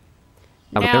 tiles away.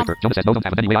 Out of Now, character. Jonas says no don't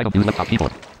have an anyway item. Use left top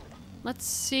keyboard. let's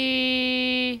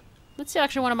see Let's see,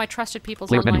 actually, one of my trusted people's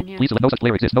Players online menu. here. Please select no such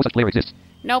player exists. No such player exists.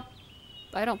 Nope.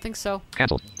 I don't think so.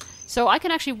 Cancelled. So I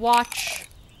can actually watch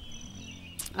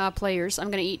players. I'm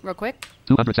going to eat real quick.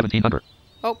 217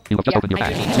 Oh, You have just yeah, opened your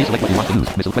I bag. do need Please to. select what you want to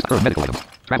use. Missile quest current medical items.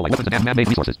 Travel weapons and man-made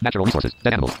resources. Natural resources.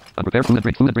 Dead animals. Unprepared food and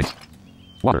drink. Food and drinks.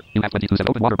 Water. You have 22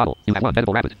 open water bottle. You have 1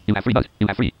 edible rabbit. You have 3 nut. You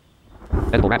have 3.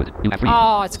 Edible rabbit. You have 3.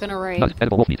 Oh, it's going to rain. Nut.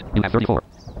 Edible wolf meat. You have 34.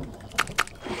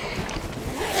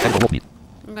 Edible wolf meat.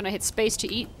 I'm going to hit space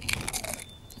to eat.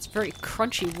 It's very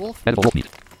crunchy wolf. Edible wolf meat.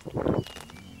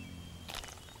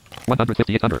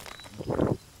 158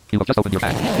 You have just opened your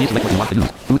bag. Please select what you want to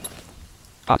use. Food.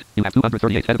 Pot. You have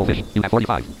 238 edible fish. You have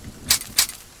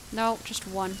 45. No, just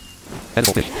one.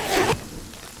 Edible fish.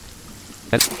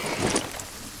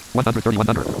 131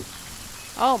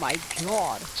 Oh my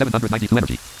god. 792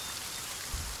 energy.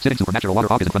 Sitting supernatural water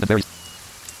hog is in front of berries.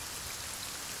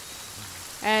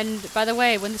 And by the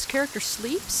way, when this character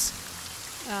sleeps,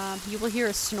 you will hear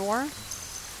a snore,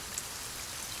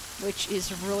 which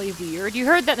is really weird. You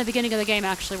heard that in the beginning of the game,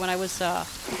 actually, when I was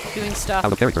doing stuff.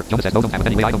 Out of character. Jonas says no, don't have it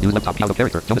anyway. I don't use laptop. Out of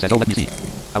character. Jonas says no, let me see.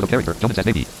 Out of character. Jonas says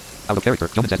maybe. Out of character.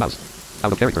 Jonas says mouse.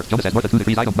 Out of character. Jonas says more than 2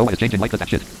 degrees. I don't know what is changing like that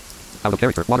shit. Out of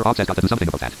character. Water hog says got to do something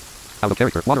about that. Out of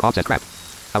character. Water hog says crap.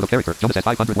 Out of character. Jonas says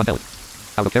 501 pellet.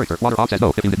 Out of character. Water hog says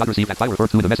no. If you did not receive that file referred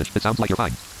to in the message, it sounds like you're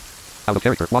fine. Out of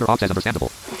character. Water hog says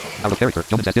understandable. Out of character.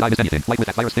 Jonas says did I miss anything? Like with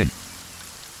that virus thing.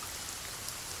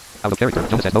 Out of character.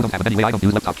 Jonas says no, don't have it anyway. I don't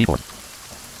use laptop keyboard.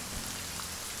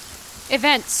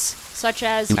 Events, such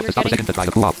as You have you're to stop a getting, second to try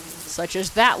to cool off. such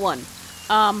as that one.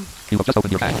 You have just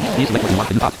opened your bag. Please select what you want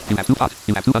to do. Pot. You have 2 pot.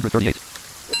 You have 238.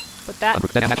 But that,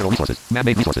 Dead and natural resources.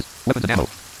 Man-made resources. Weapons and ammo.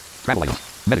 Travel items.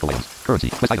 Medical items. Currency.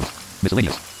 Quest items.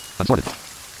 Miscellaneous. Unsorted.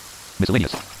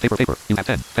 Miscellaneous. Paper. You have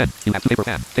 10. Pen. You have 2 paper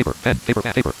pen. Paper. Pen. Paper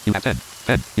pen. Paper. You have 10.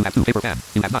 Pen. You have 2 paper pen.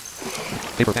 You have not.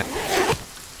 Paper pen.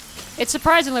 it's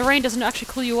surprising the rain doesn't actually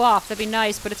cool you off. That'd be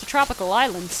nice, but it's a tropical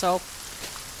island, so,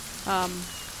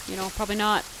 you know, probably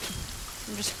not.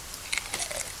 I'm just...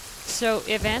 So,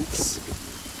 events.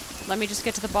 Let me just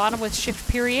get to the bottom with shift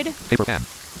period. Paper pen.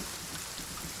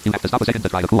 You have to stop a second to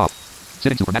try to cool off.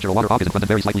 Sitting supernatural water hog is in front of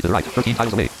very slightly to the right. 13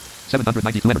 tiles away.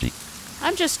 792 energy.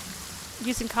 I'm just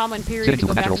using comma and period Sitting to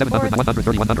go back supernatural and 700,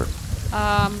 forth.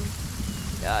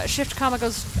 131 Shift comma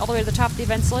goes all the way to the top of the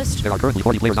events list. There are currently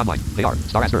 40 players online. They are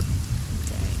Star Aster.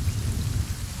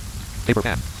 Paper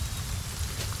pen.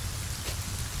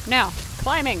 Now,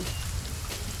 climbing.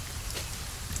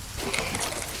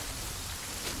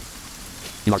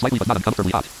 You are slightly but not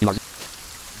uncomfortably hot. You are...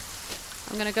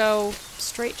 I'm gonna go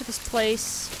straight to this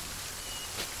place.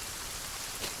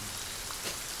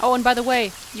 Oh, and by the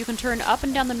way, you can turn up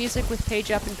and down the music with page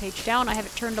up and page down. I have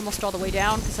it turned almost all the way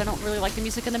down because I don't really like the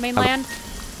music in the mainland.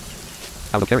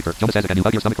 Out of character. Jonas says, can you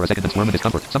hug your stomach for a second and squirm in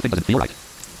discomfort? Something doesn't feel right.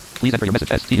 Please enter your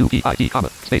message. S-T-U-P-I-T, comma,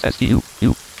 space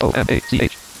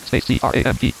S-T-U-U-O-M-A-C-H, space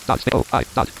C-R-A-M-P, dot, space O-I,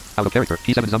 dot. Out of character.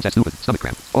 P7 zum says stupid. Stomach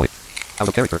cramp. Oi. Out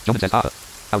of character. Jonas says, Out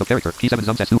of character. P7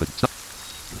 zum says stupid.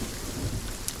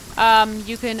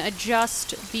 You can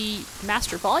adjust the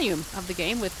master volume of the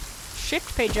game with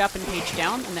shift page up and page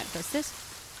down, and that does this.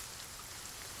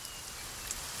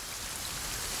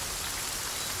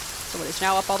 So it is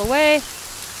now up all the way.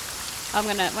 I'm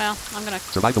gonna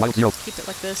Survive the wild zero. keep it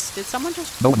like this. Did someone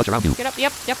just No one much around you. get up?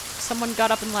 Yep. Someone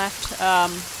got up and left.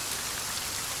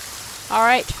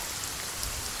 Alright.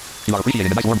 You are appreciating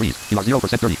the nice warm breeze. You are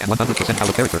 0% dirty and 100% out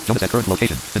of character. Jonas says current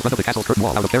location. In front of the castle curtain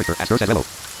wall. Out of character. Aster says hello.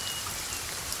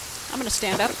 I'm gonna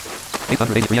stand up.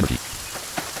 883 energy.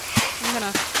 I'm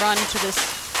gonna run to this.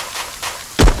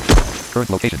 Current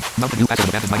location. Mountain View Castle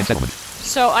abandoned mine settlement.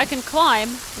 So I can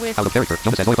climb with Out of character.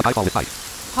 Jonas says, oi, but I fall with height.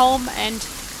 home and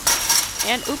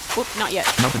oop, not yet.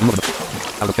 Mountain View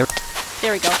out of character.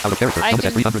 There we go. Out of character. I Jonas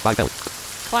says can 305 pellet.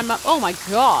 climb up. Oh my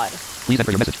god. Please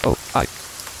enter your message. Oh, hi.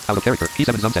 Out of character.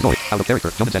 P7 zum says oi. Out of character.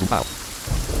 Jonas says wow.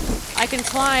 I can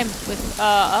climb with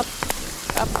up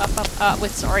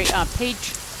with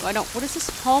page. Oh, I don't. What is this?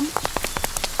 Home.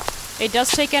 It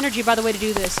does take energy, by the way, to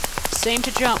do this. Same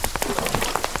to jump.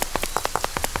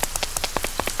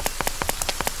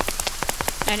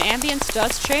 And ambience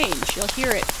does change. You'll hear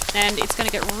it, and it's going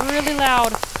to get really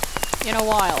loud in a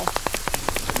while.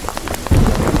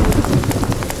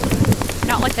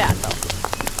 Not like that, though.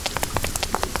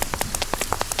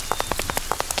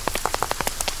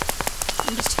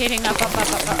 I'm just hitting up,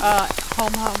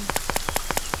 home.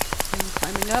 And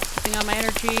climbing up, keeping on my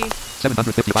energy.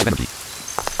 755 energy.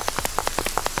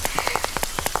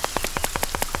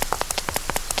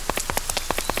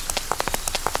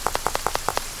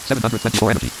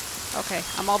 energy. Okay,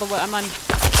 I'm on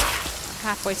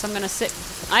halfway, so I'm gonna sit.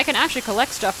 I can actually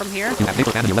collect stuff from here. You have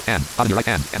paper pan in your left hand, pot in your right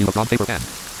hand, and you have drawn paper pan.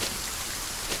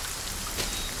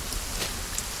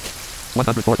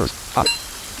 104 thirst. Hot.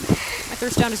 My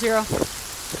thirst down to 0.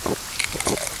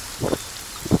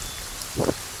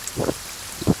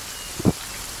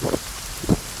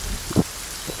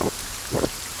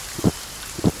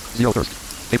 Zero thirst.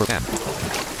 Paper fan.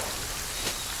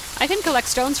 I can collect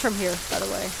stones from here, by the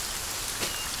way.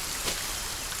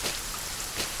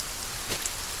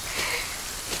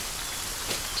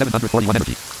 $741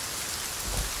 energy.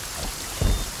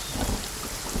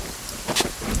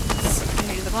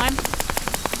 Continue the climb.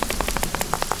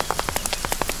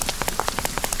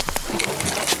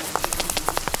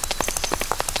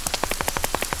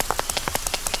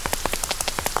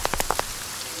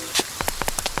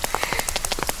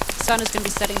 Sun is going to be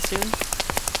setting soon.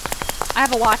 I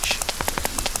have a watch.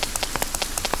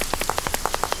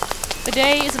 The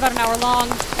day is about an hour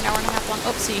long, an hour and a half long.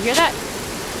 Oh, so you hear that?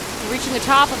 We're reaching the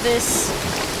top of this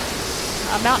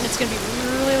mountain. It's going to be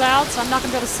really loud, so I'm not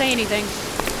going to be able to say anything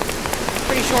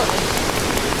pretty shortly.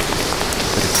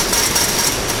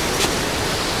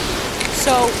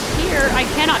 So here, I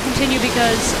cannot continue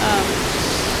because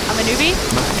I'm a newbie.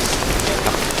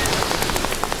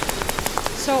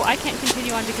 So I can't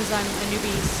continue on because I'm a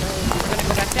newbie, so we're going to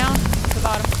go back down to the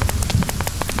bottom.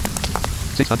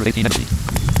 618 energy.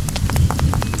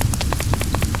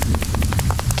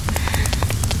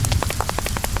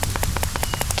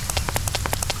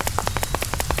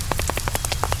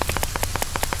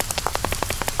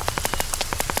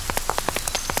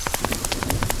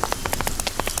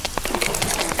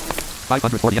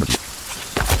 $540 energy.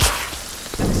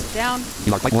 Next down.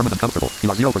 You are quite warm and uncomfortable. You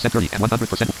are 0% dirty and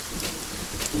 100%.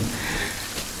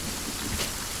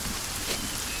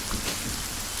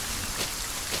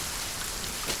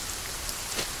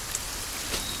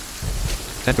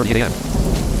 $10:38 a.m.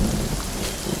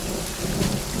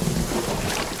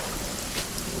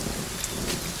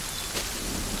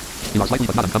 You are slightly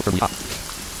but not uncomfortably hot.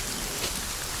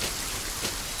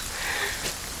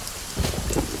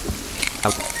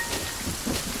 Out.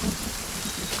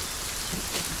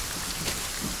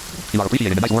 You are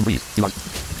appreciating the nice warm breeze. You are...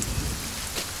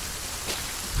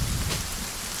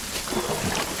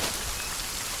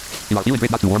 You are feeling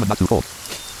great, not too warm and not too cold.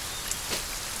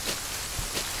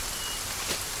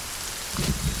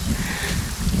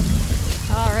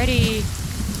 Alrighty.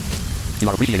 You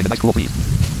are appreciating the nice cool breeze.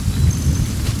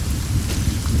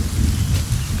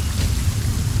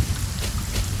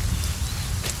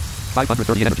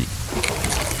 $530 energy.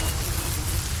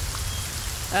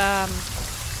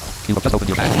 You have just opened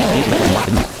your bag. Please select what you want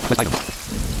to use. Quest items.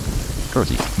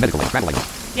 Currency. Medical and travel items.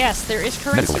 Yes, there is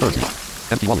Medical currency.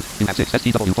 currency. Empty wallet. You have 6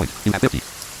 STW points. You have 50.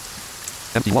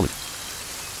 Empty wallet.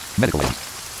 Medical items.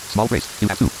 Small brace. You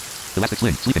have 2. Elastic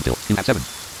sling. Sleeping pill. You have 7.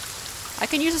 I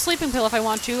can use a sleeping pill if I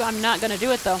want to. I'm not going to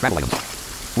do it, though. Travel items.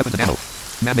 Weapons and ammo.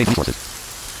 Man-made resources.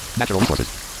 Natural resources.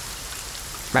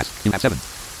 Grass. You have 7.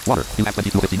 Water. You have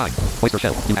 2259. Oyster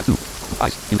shell. You have 2.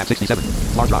 Ice. You have 67.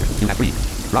 Large rock. You have 3.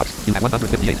 Rocks. You have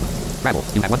 158. Gravel.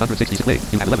 You have 166. Clay.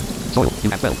 You have 11. Soil. You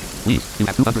have 12. Leaves. You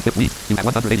have 250 leaves. You have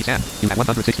 180 sand. You have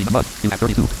 160 mud. You have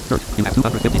 32. Dirt. You have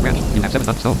 250 branch. You have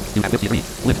 700 stone. You have 53.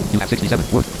 Flint. You have 67.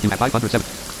 Wood. You have 507.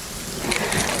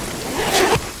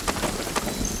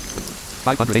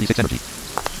 586 energy.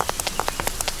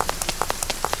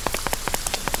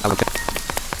 Okay.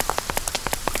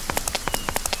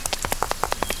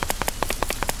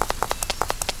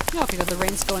 Okay, good. The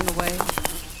rain's going away.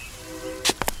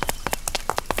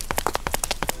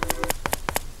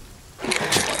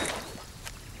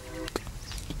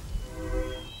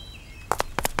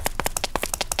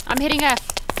 I'm hitting F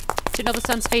to know the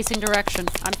sun's facing direction.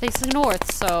 I'm facing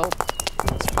north, so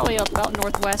it's probably about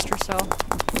northwest or so.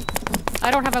 I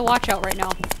don't have my watch out right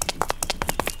now.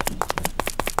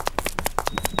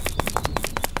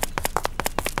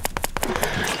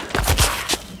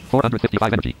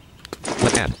 $455 energy.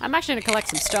 Left hand. I'm actually going to collect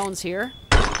some stones here.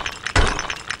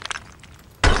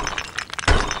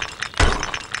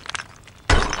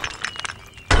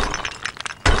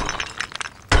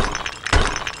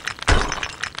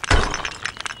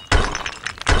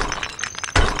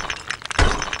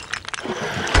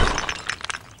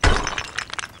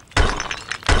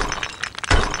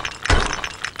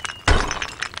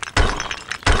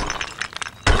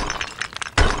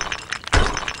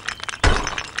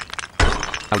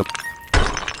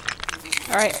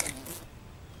 Alright.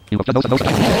 You have just those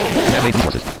items. Man-made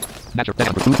resources. Natural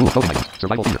and food, clothing items,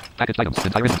 survival gear, packaged items,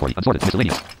 entire inventory, unsorted,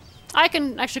 miscellaneous. I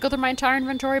can actually go through my entire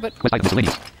inventory, but Quest item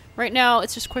miscellaneous. right now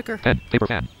it's just quicker. Pen, paper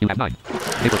fan. You have 9.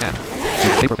 Paper fan. You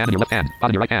have paper fan in your left hand, pot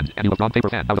in your right hand, and you have drawn paper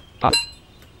fan out of pot.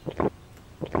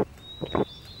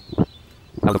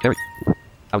 Out of character.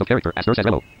 Out of character, Aster says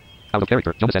hello. Out of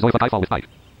character, Jonas says oi fuck I fall with pipe.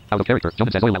 Out of character,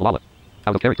 Jonas says oi la la la.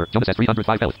 Out of character. Jonas has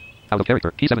 305 health. Out of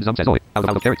character. Key 7 Zum says oi. Out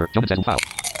of character. Jonas says wow.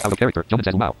 Out of character. Jonas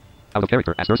says wow. Out of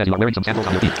character. Asper says you are wearing some sandals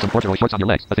on your feet, some corduroy shorts on your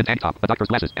legs, a thin tank top, a doctor's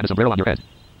glasses, and a sombrero on your head.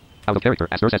 Out of character.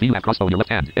 Asper says you have crossbow in your left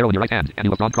hand, arrow in your right hand, and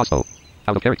you have drawn crossbow.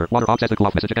 Out of character. Water says the cool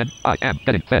off message again. I am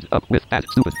getting fed up with that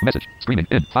stupid message. Screaming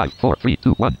in 5, 4, 3,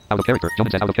 2, 1. Out of character.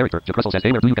 Jonas says out of character. Jack Russell says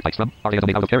hey, where do you get bikes from? Are they a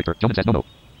domain out of character? Jonas says no no.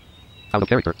 Out of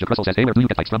character. Jack Russell says hey, where do you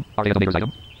get bikes from? Are they a domator's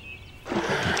item?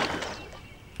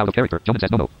 Out of character. Jonas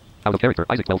says no no. Out of character.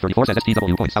 Isaac 1234 says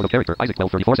STW points. Out of character. Isaac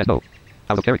 1234 says no.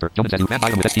 Out of character. Jonas says you can buy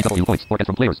them with STW points or get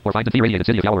from players or find the irradiated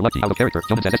city of Yower Lucky. Out of character.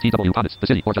 Jonas says STW Conus, the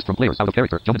city or just from players. Out of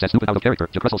character. Jonas says stupid. Out of character.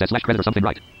 Jack Russell says slash credit or something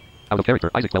right. Out of character.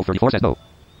 Isaac 1234 says no.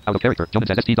 Out of character. Jonas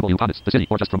says STW Conus, the city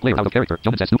or just from players. Out of character.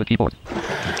 Jonas says stupid keyboard.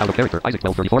 Out of character. Isaac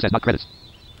 1234 says not credits.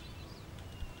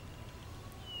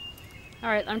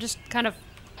 Alright, I'm just kind of...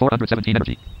 417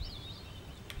 energy.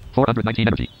 419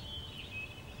 energy.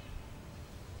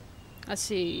 Let's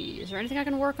see. Is there anything I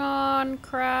can work on?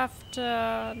 Craft?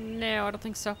 No, I don't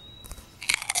think so.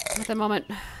 At the moment.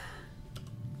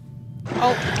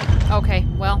 Oh, okay.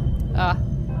 Well,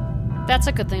 that's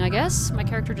a good thing, I guess. My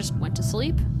character just went to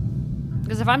sleep.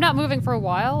 Because if I'm not moving for a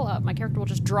while, my character will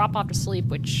just drop off to sleep,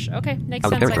 which, okay, makes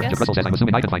sense, I guess. Russell says, I'm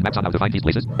assuming I can find maps on how to find these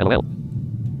places. LOL.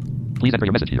 Please enter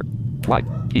your message here. Y,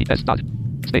 E, S, dot.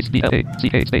 Space, B, L, A, C,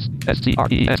 K, space, S, T, R,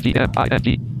 E, S, G, M, I, N,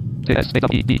 G. T, S, space,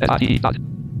 W, E, D, S, I, T, E, dot.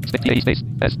 Space, T, A, space,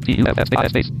 S, T, U, F, F, space, I,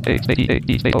 space, A, space, E, A,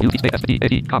 D, space, O, U, space, S, T, A,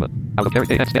 D, comma. Out of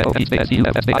character, A, S, O, E, space, S, T, U,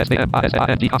 F, space, S, space, M, I, S,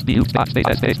 I, N, G, cos, B, U, space, space,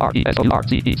 S, space, R, E, S, O, U, R,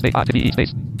 C, E, space, I, T, E,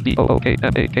 space, D, O, O, K,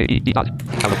 M, A, K, E, D, dot.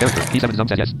 Out of character, P7 Zum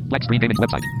says yes. Black Screen Gaming's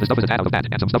website. The stuff is a tad out of that,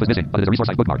 and some stuff is missing, but it is a resource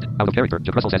site bookmarked. Out of character,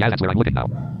 Jack Russell says yeah, that's where I'm looking now.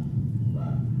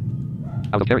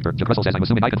 Out of character, Jack Russell says I'm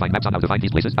assuming I can find maps on how to find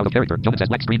these places. Out of character, Jonas says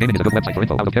Black Screen Gaming is a good website for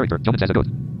info. Out of character, Jonas says a good.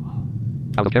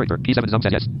 Out of character, P7 Zum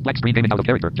says yes. Black Screen Gaming out of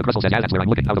character, Jack Russell says yeah, that's where I'm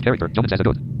looking. Out of character, Jonas says a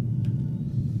good.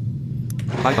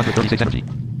 536 energy.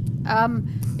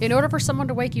 In order for someone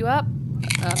to wake you up,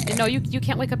 no, you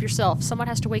can't wake up yourself. Someone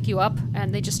has to wake you up,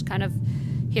 and they just kind of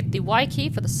hit the Y key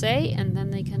for the say, and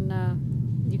then they can,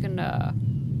 you can,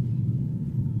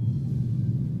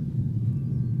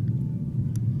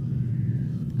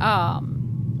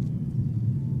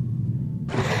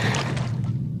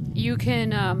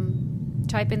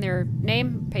 type in their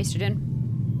name, paste it in.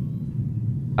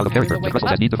 Out of character, Jack Russell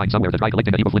says need to find somewhere to try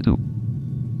collecting a Evo Flint 2.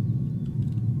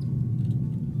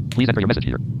 Please enter your message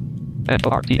here.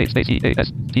 N-O-R-T-H space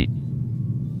E-A-S-T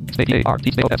space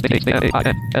E-A-R-T space F space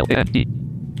A-I-N-L-A-N-D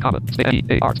comma space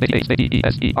E-A-R space A space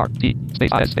E-E-S-E-R-T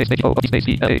space I-S space O space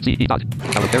E-L-A-C-E dot.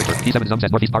 Out of character, P7 Zum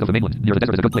says northeast part of the mainland, near the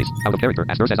desert is a good place. Out of character,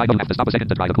 Asper says I don't have to stop a second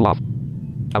to try to cool off.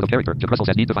 Out of character, Jack Russell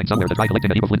says need to find somewhere to try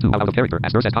collecting a Evo Flint 2. Out of character,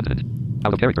 Asper says continent.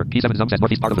 Out of character, P7 Zum says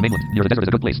northeast part of the mainland, near the desert is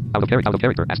a good place. Out of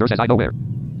character, Asper says I know where.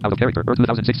 Out of character, Earth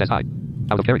 2006 says hi.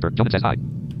 Out of character, Jonas says hi.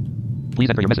 Please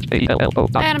enter your message. A-E-L-L-O.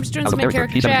 And I'm just doing some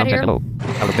in-character chat here. Hello.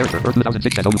 Out of character, Earth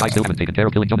 2006 says, oh, I still haven't taken care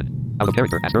of killing Jonas. Out of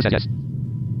character, Asper says yes.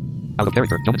 Out of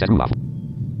character, Jonas says Rudolph.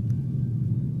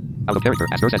 Out of character,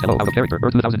 Asper says hello. Out of character,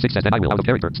 Earth 2006 says then I will. Out of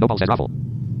character, Snowball says Raffle.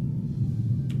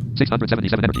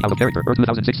 677 energy. Out of character, Earth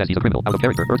 2006 says he's a criminal. Out of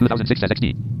character, Earth 2006 says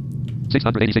XD.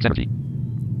 686 energy.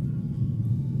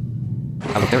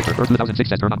 Out of character, Earth 2006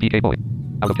 says turn on PK boy.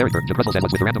 Out of character, Jack Russell says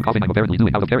what's with the random coughing I'm apparently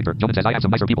doing. Out of character, Jonas says I have some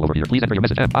nicer people over here. Please enter your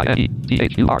message.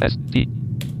 M-I-N-E-T-H-U-R-S-T.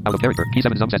 Out of character,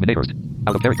 P7 Zum says midday first.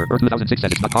 Out of character, Earth 2006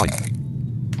 says it's not calling.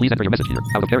 Please enter your message here.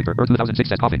 Out of character, Earth 2006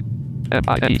 says coughing.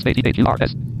 M-I-N-E space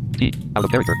T-H-U-R-S-T. Out of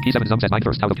character, P7 Zum says mine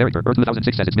first. Out of character, Earth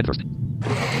 2006 says it's mid first.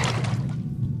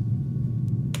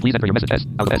 Please enter your message. S.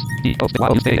 Out of S. D. O. Y.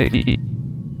 O. Space A. V. E.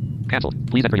 Cancelled.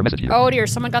 Please enter your message here. Oh dear,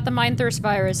 someone got the mind thirst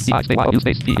virus. I space Y. O.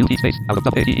 Space T. U. T. Space. Out of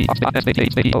W. A. T. E. R. Space S. Space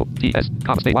A. Space O. T. S.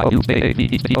 Comma. Space Y. O. U. Space A. V.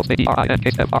 E. Space O. Space E. R. I. N.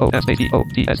 K. F. R. O. F. Space E. O.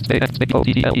 T. S. Space N. Space O.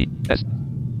 T. T. L. E. S.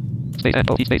 Space N.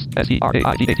 O. T. Space S. E. R. A.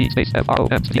 I. G. A. T. Space F. R. O.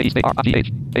 M. Space E. Space R. I. G.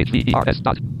 H. H. V. E. R. S.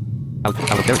 Dot. Out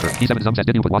of character. P7 Zum says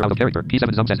did you put water out of character?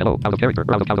 P7 Zum says hello. Out of character.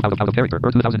 Out of character.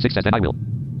 Earth 2006 says then I will.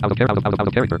 Out of character.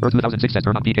 Earth 2006 says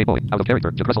turn on PK boy. Out of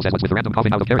character. Jack Russell says what's with the random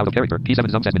coughing? Out of character.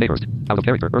 P7 Zum says midday first. Out of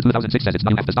character. Earth 2006 says it's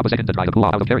not you have to stop a second to try to cool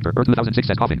off. Out of character. Earth 2006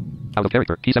 says coughing. Out of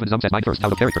character. P7 Zum says mine first.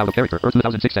 Out of character. Earth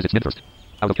 2006 says it's mid first.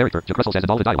 Out of character. Jack Russell says it's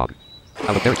all the dialogue.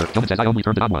 Out of character. Jonas says I only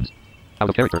turned it on once. Out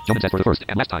of character. Jonas says for the first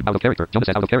and last time. Out of character. Jonas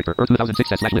says out of character. Earth 2006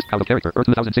 says slash list. Out of character. Earth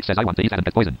 2006 says I want to eat and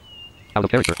pet poison. Out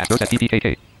of character. Asper says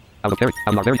PPKK. Out of character.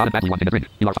 You are very hot and badly wanting a drink.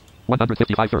 You are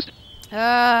 155 first. You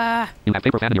have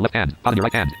paper fan in your left hand, pot in your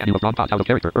right hand, and you have drawn pot. Out of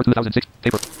character. Earth 2006.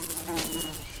 Paper.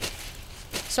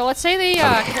 So let's say the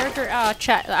character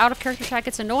chat out of character chat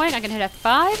gets annoying. I can hit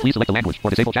F5. Please select the language or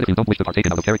disable chat if you don't wish to partake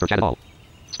in out of character chat at all.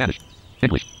 Spanish.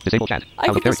 English. Disable chat. I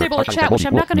can disable the chat, which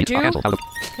I'm not going to do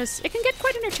because it can get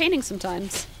quite entertaining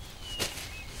sometimes.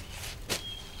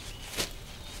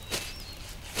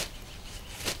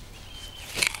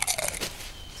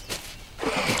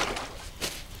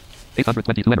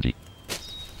 822 energy.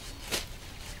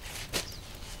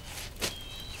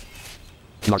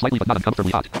 You are slightly but not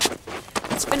uncomfortably hot.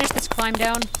 Let's finish this climb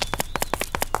down.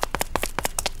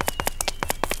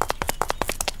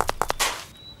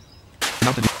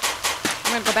 Mountain.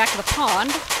 I'm gonna go back to the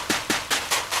pond.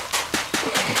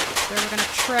 So we're gonna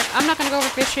trek. I'm not gonna go over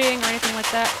fishing or anything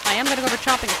like that. I am gonna go over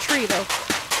chopping a tree though.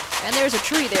 And there's a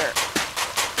tree there.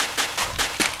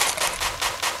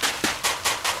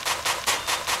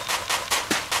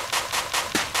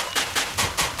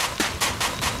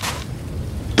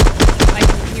 I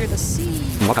can hear the sea.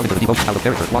 You walk out into the deep ocean out of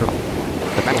character. Water.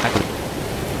 The travel back to the...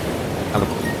 Out of...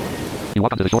 You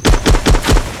walk onto the shore.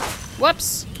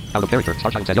 Whoops. Out of character. Star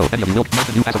Child says, oh, any of you will.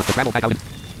 Mountain View has the travel back out in...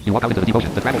 You walk out into the deep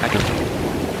ocean. The travel back to...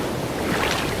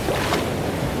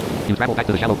 You travel back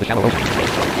to the shallow ocean. There we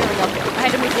go. I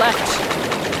had to move left.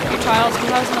 A few tiles. I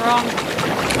was in the wrong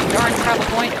darn travel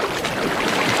point.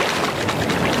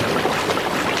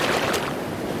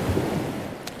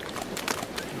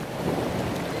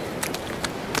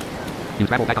 You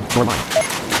travel back on the shoreline.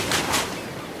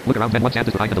 Look around, then one sand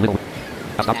is behind the little...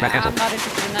 Stop track cancel. I'm not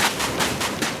interested in that.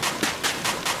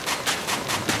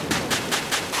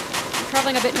 I'm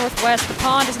traveling a bit northwest. The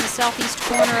pond is in the southeast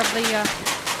corner of the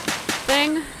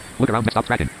thing. Look around, stop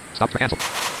tracking. Stop track cancel.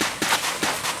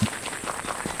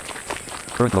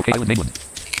 Current location, island mainland.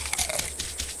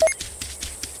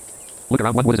 Look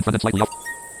around, one wood is in front and slightly up.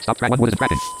 Stop track, one wood is in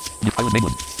tracking. New island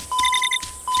mainland.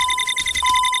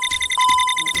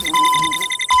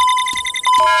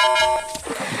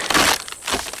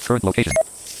 Current location.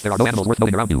 There are no animals worth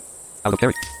noting around you. Out of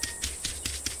carry.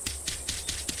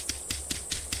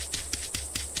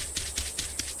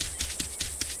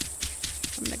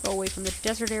 I'm gonna go away from the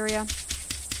desert area.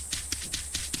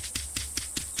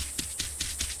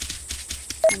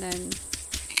 And then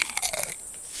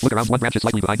Look around, one branch is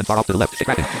slightly behind and far off to the left. It's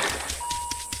tracking.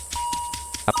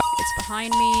 it's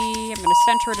behind me. I'm gonna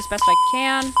center it as best I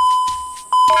can.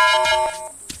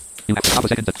 You have to stop a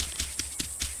second to...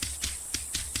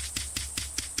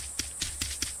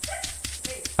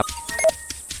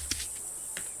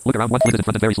 Look around, one flint is in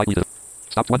front and very slightly to...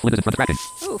 Stop, one flint is in front of tracking.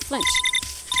 Ooh, flint.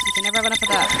 You can never have enough of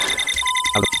that.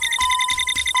 Out of...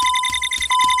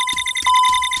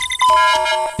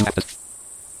 You have to...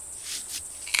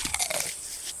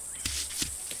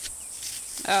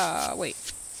 Wait.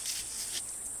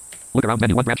 Look around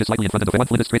menu, one branch is slightly in front and one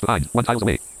flint is straight behind. 1 tiles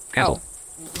away. Cancel.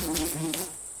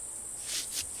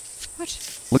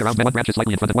 What? Look around, one branch is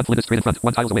slightly in front and one flint is straight in front.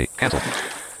 1 tiles away. Cancel.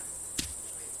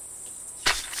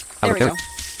 There Out we of go.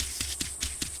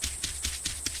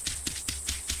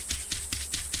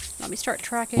 Let me start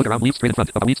tracking. Look around, leaves straight in front.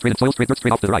 About leaves straight and soil straight, dirt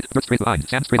straight off to the right. Dirt straight behind.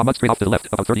 Sand straight on, mud straight off to the left.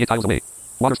 About 38 tiles away.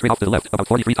 Water straight off to the left. About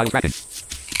 43 tiles tracking.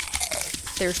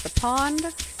 There's the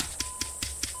pond.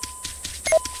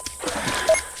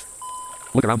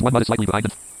 Look around, one mud is slightly behind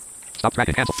and... Stop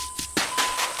tracking. Cancel.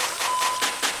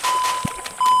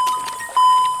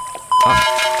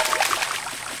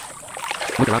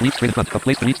 Look around, leaves straight in front. About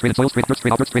place to leaves straight and soil straight, dirt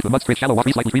straight off, dirt straight, mud straight, shallow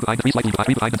water, 3 slightly, 3 behind, 3 slightly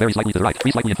behind and very slightly to the right.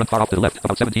 3 slightly in front, far off to the left.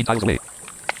 About 17 tiles away.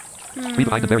 3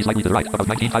 behind and very slightly to the right. About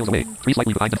 19 tiles away. 3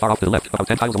 slightly behind and far off to the left. About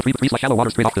 10 tiles away. 3 shallow water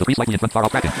straight off to the 3 slightly in front, far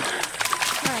off tracking.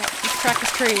 Alright, let's track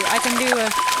this tree. I can do a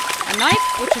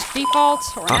knife, which is default,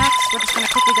 or an axe. We're just gonna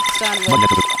quickly get this done Mud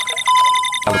with into the...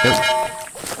 Out of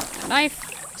there. a knife,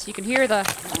 so you can hear the...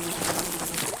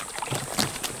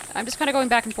 I'm just kind of going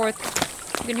back and forth.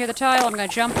 You can hear the tile. I'm gonna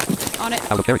jump on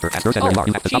it. Out of character. As Earth and where you are,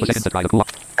 you have to stop a second to try to cool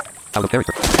off. Out of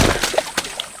character.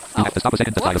 You have to stop a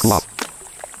second to try to cool off.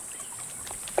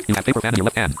 You have paper fan in your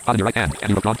left hand, pot in your right hand, and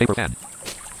you have drawn paper fan.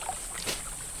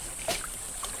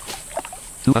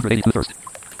 282 first.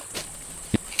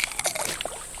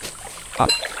 Up.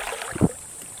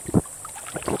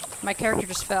 My character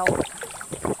just fell.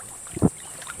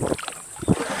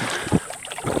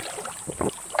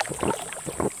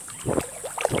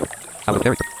 Out of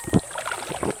character.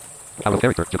 Out of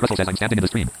character. Russell says I'm standing in the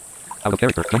stream. Out of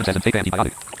character. Jonas says I'm fake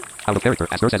antibiotic. Out of character.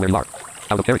 As Earth says where you are.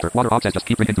 Out of character. Water Bob says just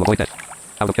keep drinking to avoid death.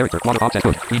 Out of character. Water Bob says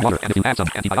good. Clean water. And if you have some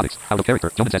antibiotics. Out of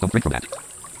character. Jonas says don't drink from that.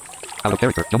 Out of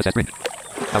character. Jonas says drink.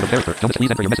 Out of character. Jonas, please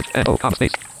enter your message. N-O, comma,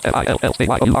 space. F-I-L-L, space,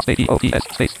 Y-O-U-R, space, E-O-T-S,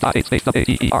 space, dot, space,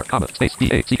 W-A-T-E-R, comma, space,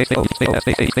 D-A-C-K, space, O, space, O,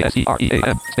 space, A, space,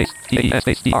 S-E-R-E-A-M, space, T-A-E-S,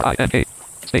 space, D-R-I-N-K,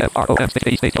 space, F-R-O-M, space,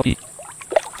 A, space, O-P,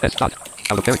 S, dot.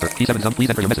 Out of character. P7 zum, please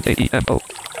enter your message. A-E-M-O.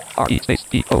 R-E, space,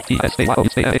 P-O-T-S, space, Y-O-U,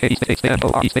 space, A-A-E, space, space,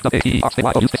 M-O-R-E, space, W-A-T-E-R, space,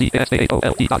 Y-O-U, space, E-S, space,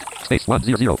 O-L-T, dot, space,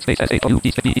 100, space,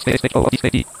 S-A-O-U-T, space, D, space, space, O-O-T,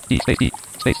 space, D, D, space, D,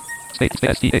 space, space, space,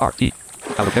 S-T-A-R-T.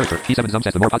 Out of character. P7 zum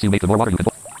says the more pots you make, the more water you can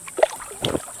boil.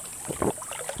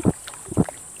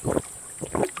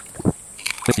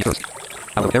 51st.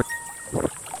 Out of character.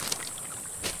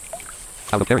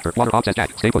 Out of character. Water off says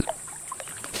Jack. Stay put.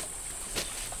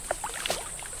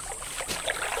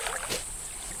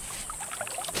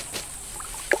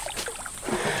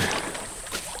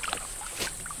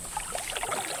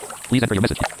 Please enter your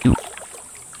message. 2.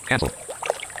 Cancel.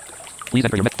 Please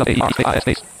enter your message. A-E-R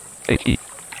space H-E.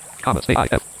 Comma space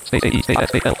I-F. Space A-E space S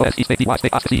space L-O-S-E space D-Y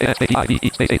space A-C-S space I-V-E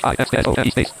space H-I-F space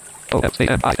O-F-E space O-F space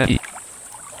M-I-N-E.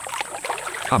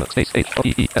 Comma space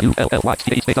H-O-E-E-U-L-L-Y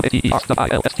space space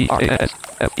W-I-L-S-T-R-A-S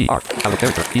F-E-R. Out of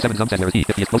character. P7 Zum says there is E.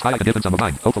 If he is close by, I can give him some of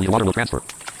mine. Hopefully the water will transfer.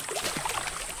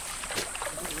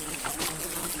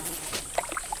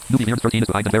 Newbie Mirror 13 is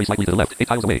behind and very slightly to the left. 8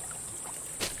 tiles away.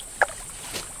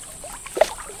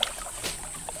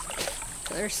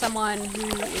 There's someone who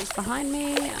is behind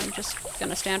me. I'm just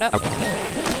gonna stand up.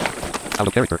 Out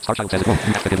of character. Starchild says it won't.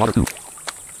 You have to get water too.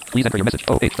 Please enter your message.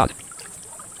 Oh, H dot.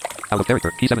 Out of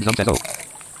character. P7 Zum says oh.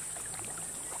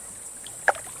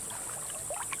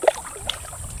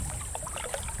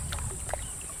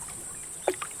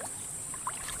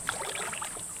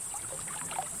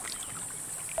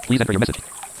 Please enter your message.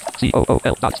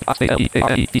 C-O-O-L dot stay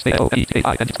L-E-A-R-E stay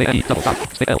O-E-A-I-N stay E double dot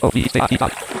stay L-O-V stay I-E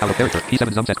dot. Out of character.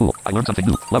 P7 Zum says cool. I learned something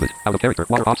new. Love it. Out of character.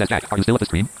 Water off says Jack. Are you still at the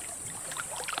stream?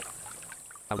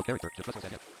 Out of character. Just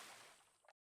said yes.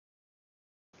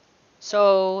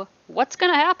 So, what's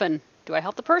gonna happen? Do I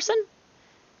help the person?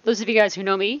 Those of you guys who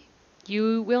know me,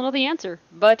 you will know the answer,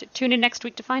 but tune in next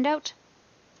week to find out.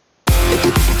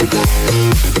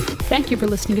 Thank you for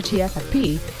listening to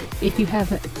TFFP. If you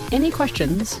have any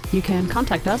questions, you can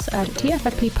contact us at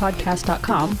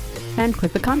tffppodcast.com and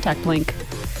click the contact link.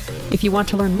 If you want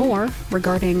to learn more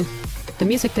regarding the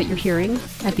music that you're hearing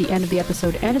at the end of the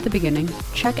episode and at the beginning,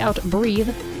 check out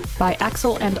Breathe by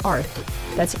Axel and Arth.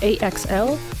 That's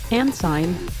A-X-L and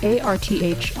sign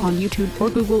A-R-T-H on YouTube or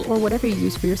Google or whatever you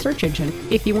use for your search engine.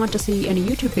 If you want to see any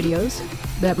YouTube videos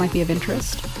that might be of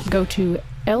interest, go to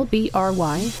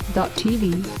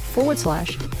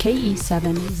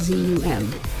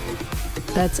lbry.tv/KE7ZUM.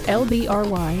 That's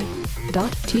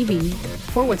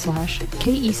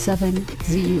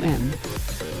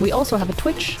lbry.tv/KE7ZUM. We also have a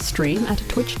Twitch stream at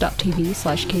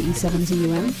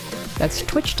twitch.tv/KE7ZUM. That's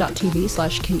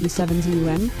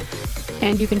twitch.tv/KE7ZUM.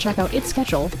 And you can check out its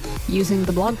schedule using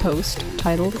the blog post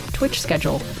titled Twitch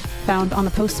Schedule, found on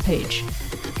the posts page.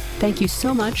 Thank you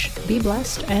so much, be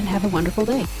blessed, and have a wonderful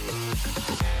day.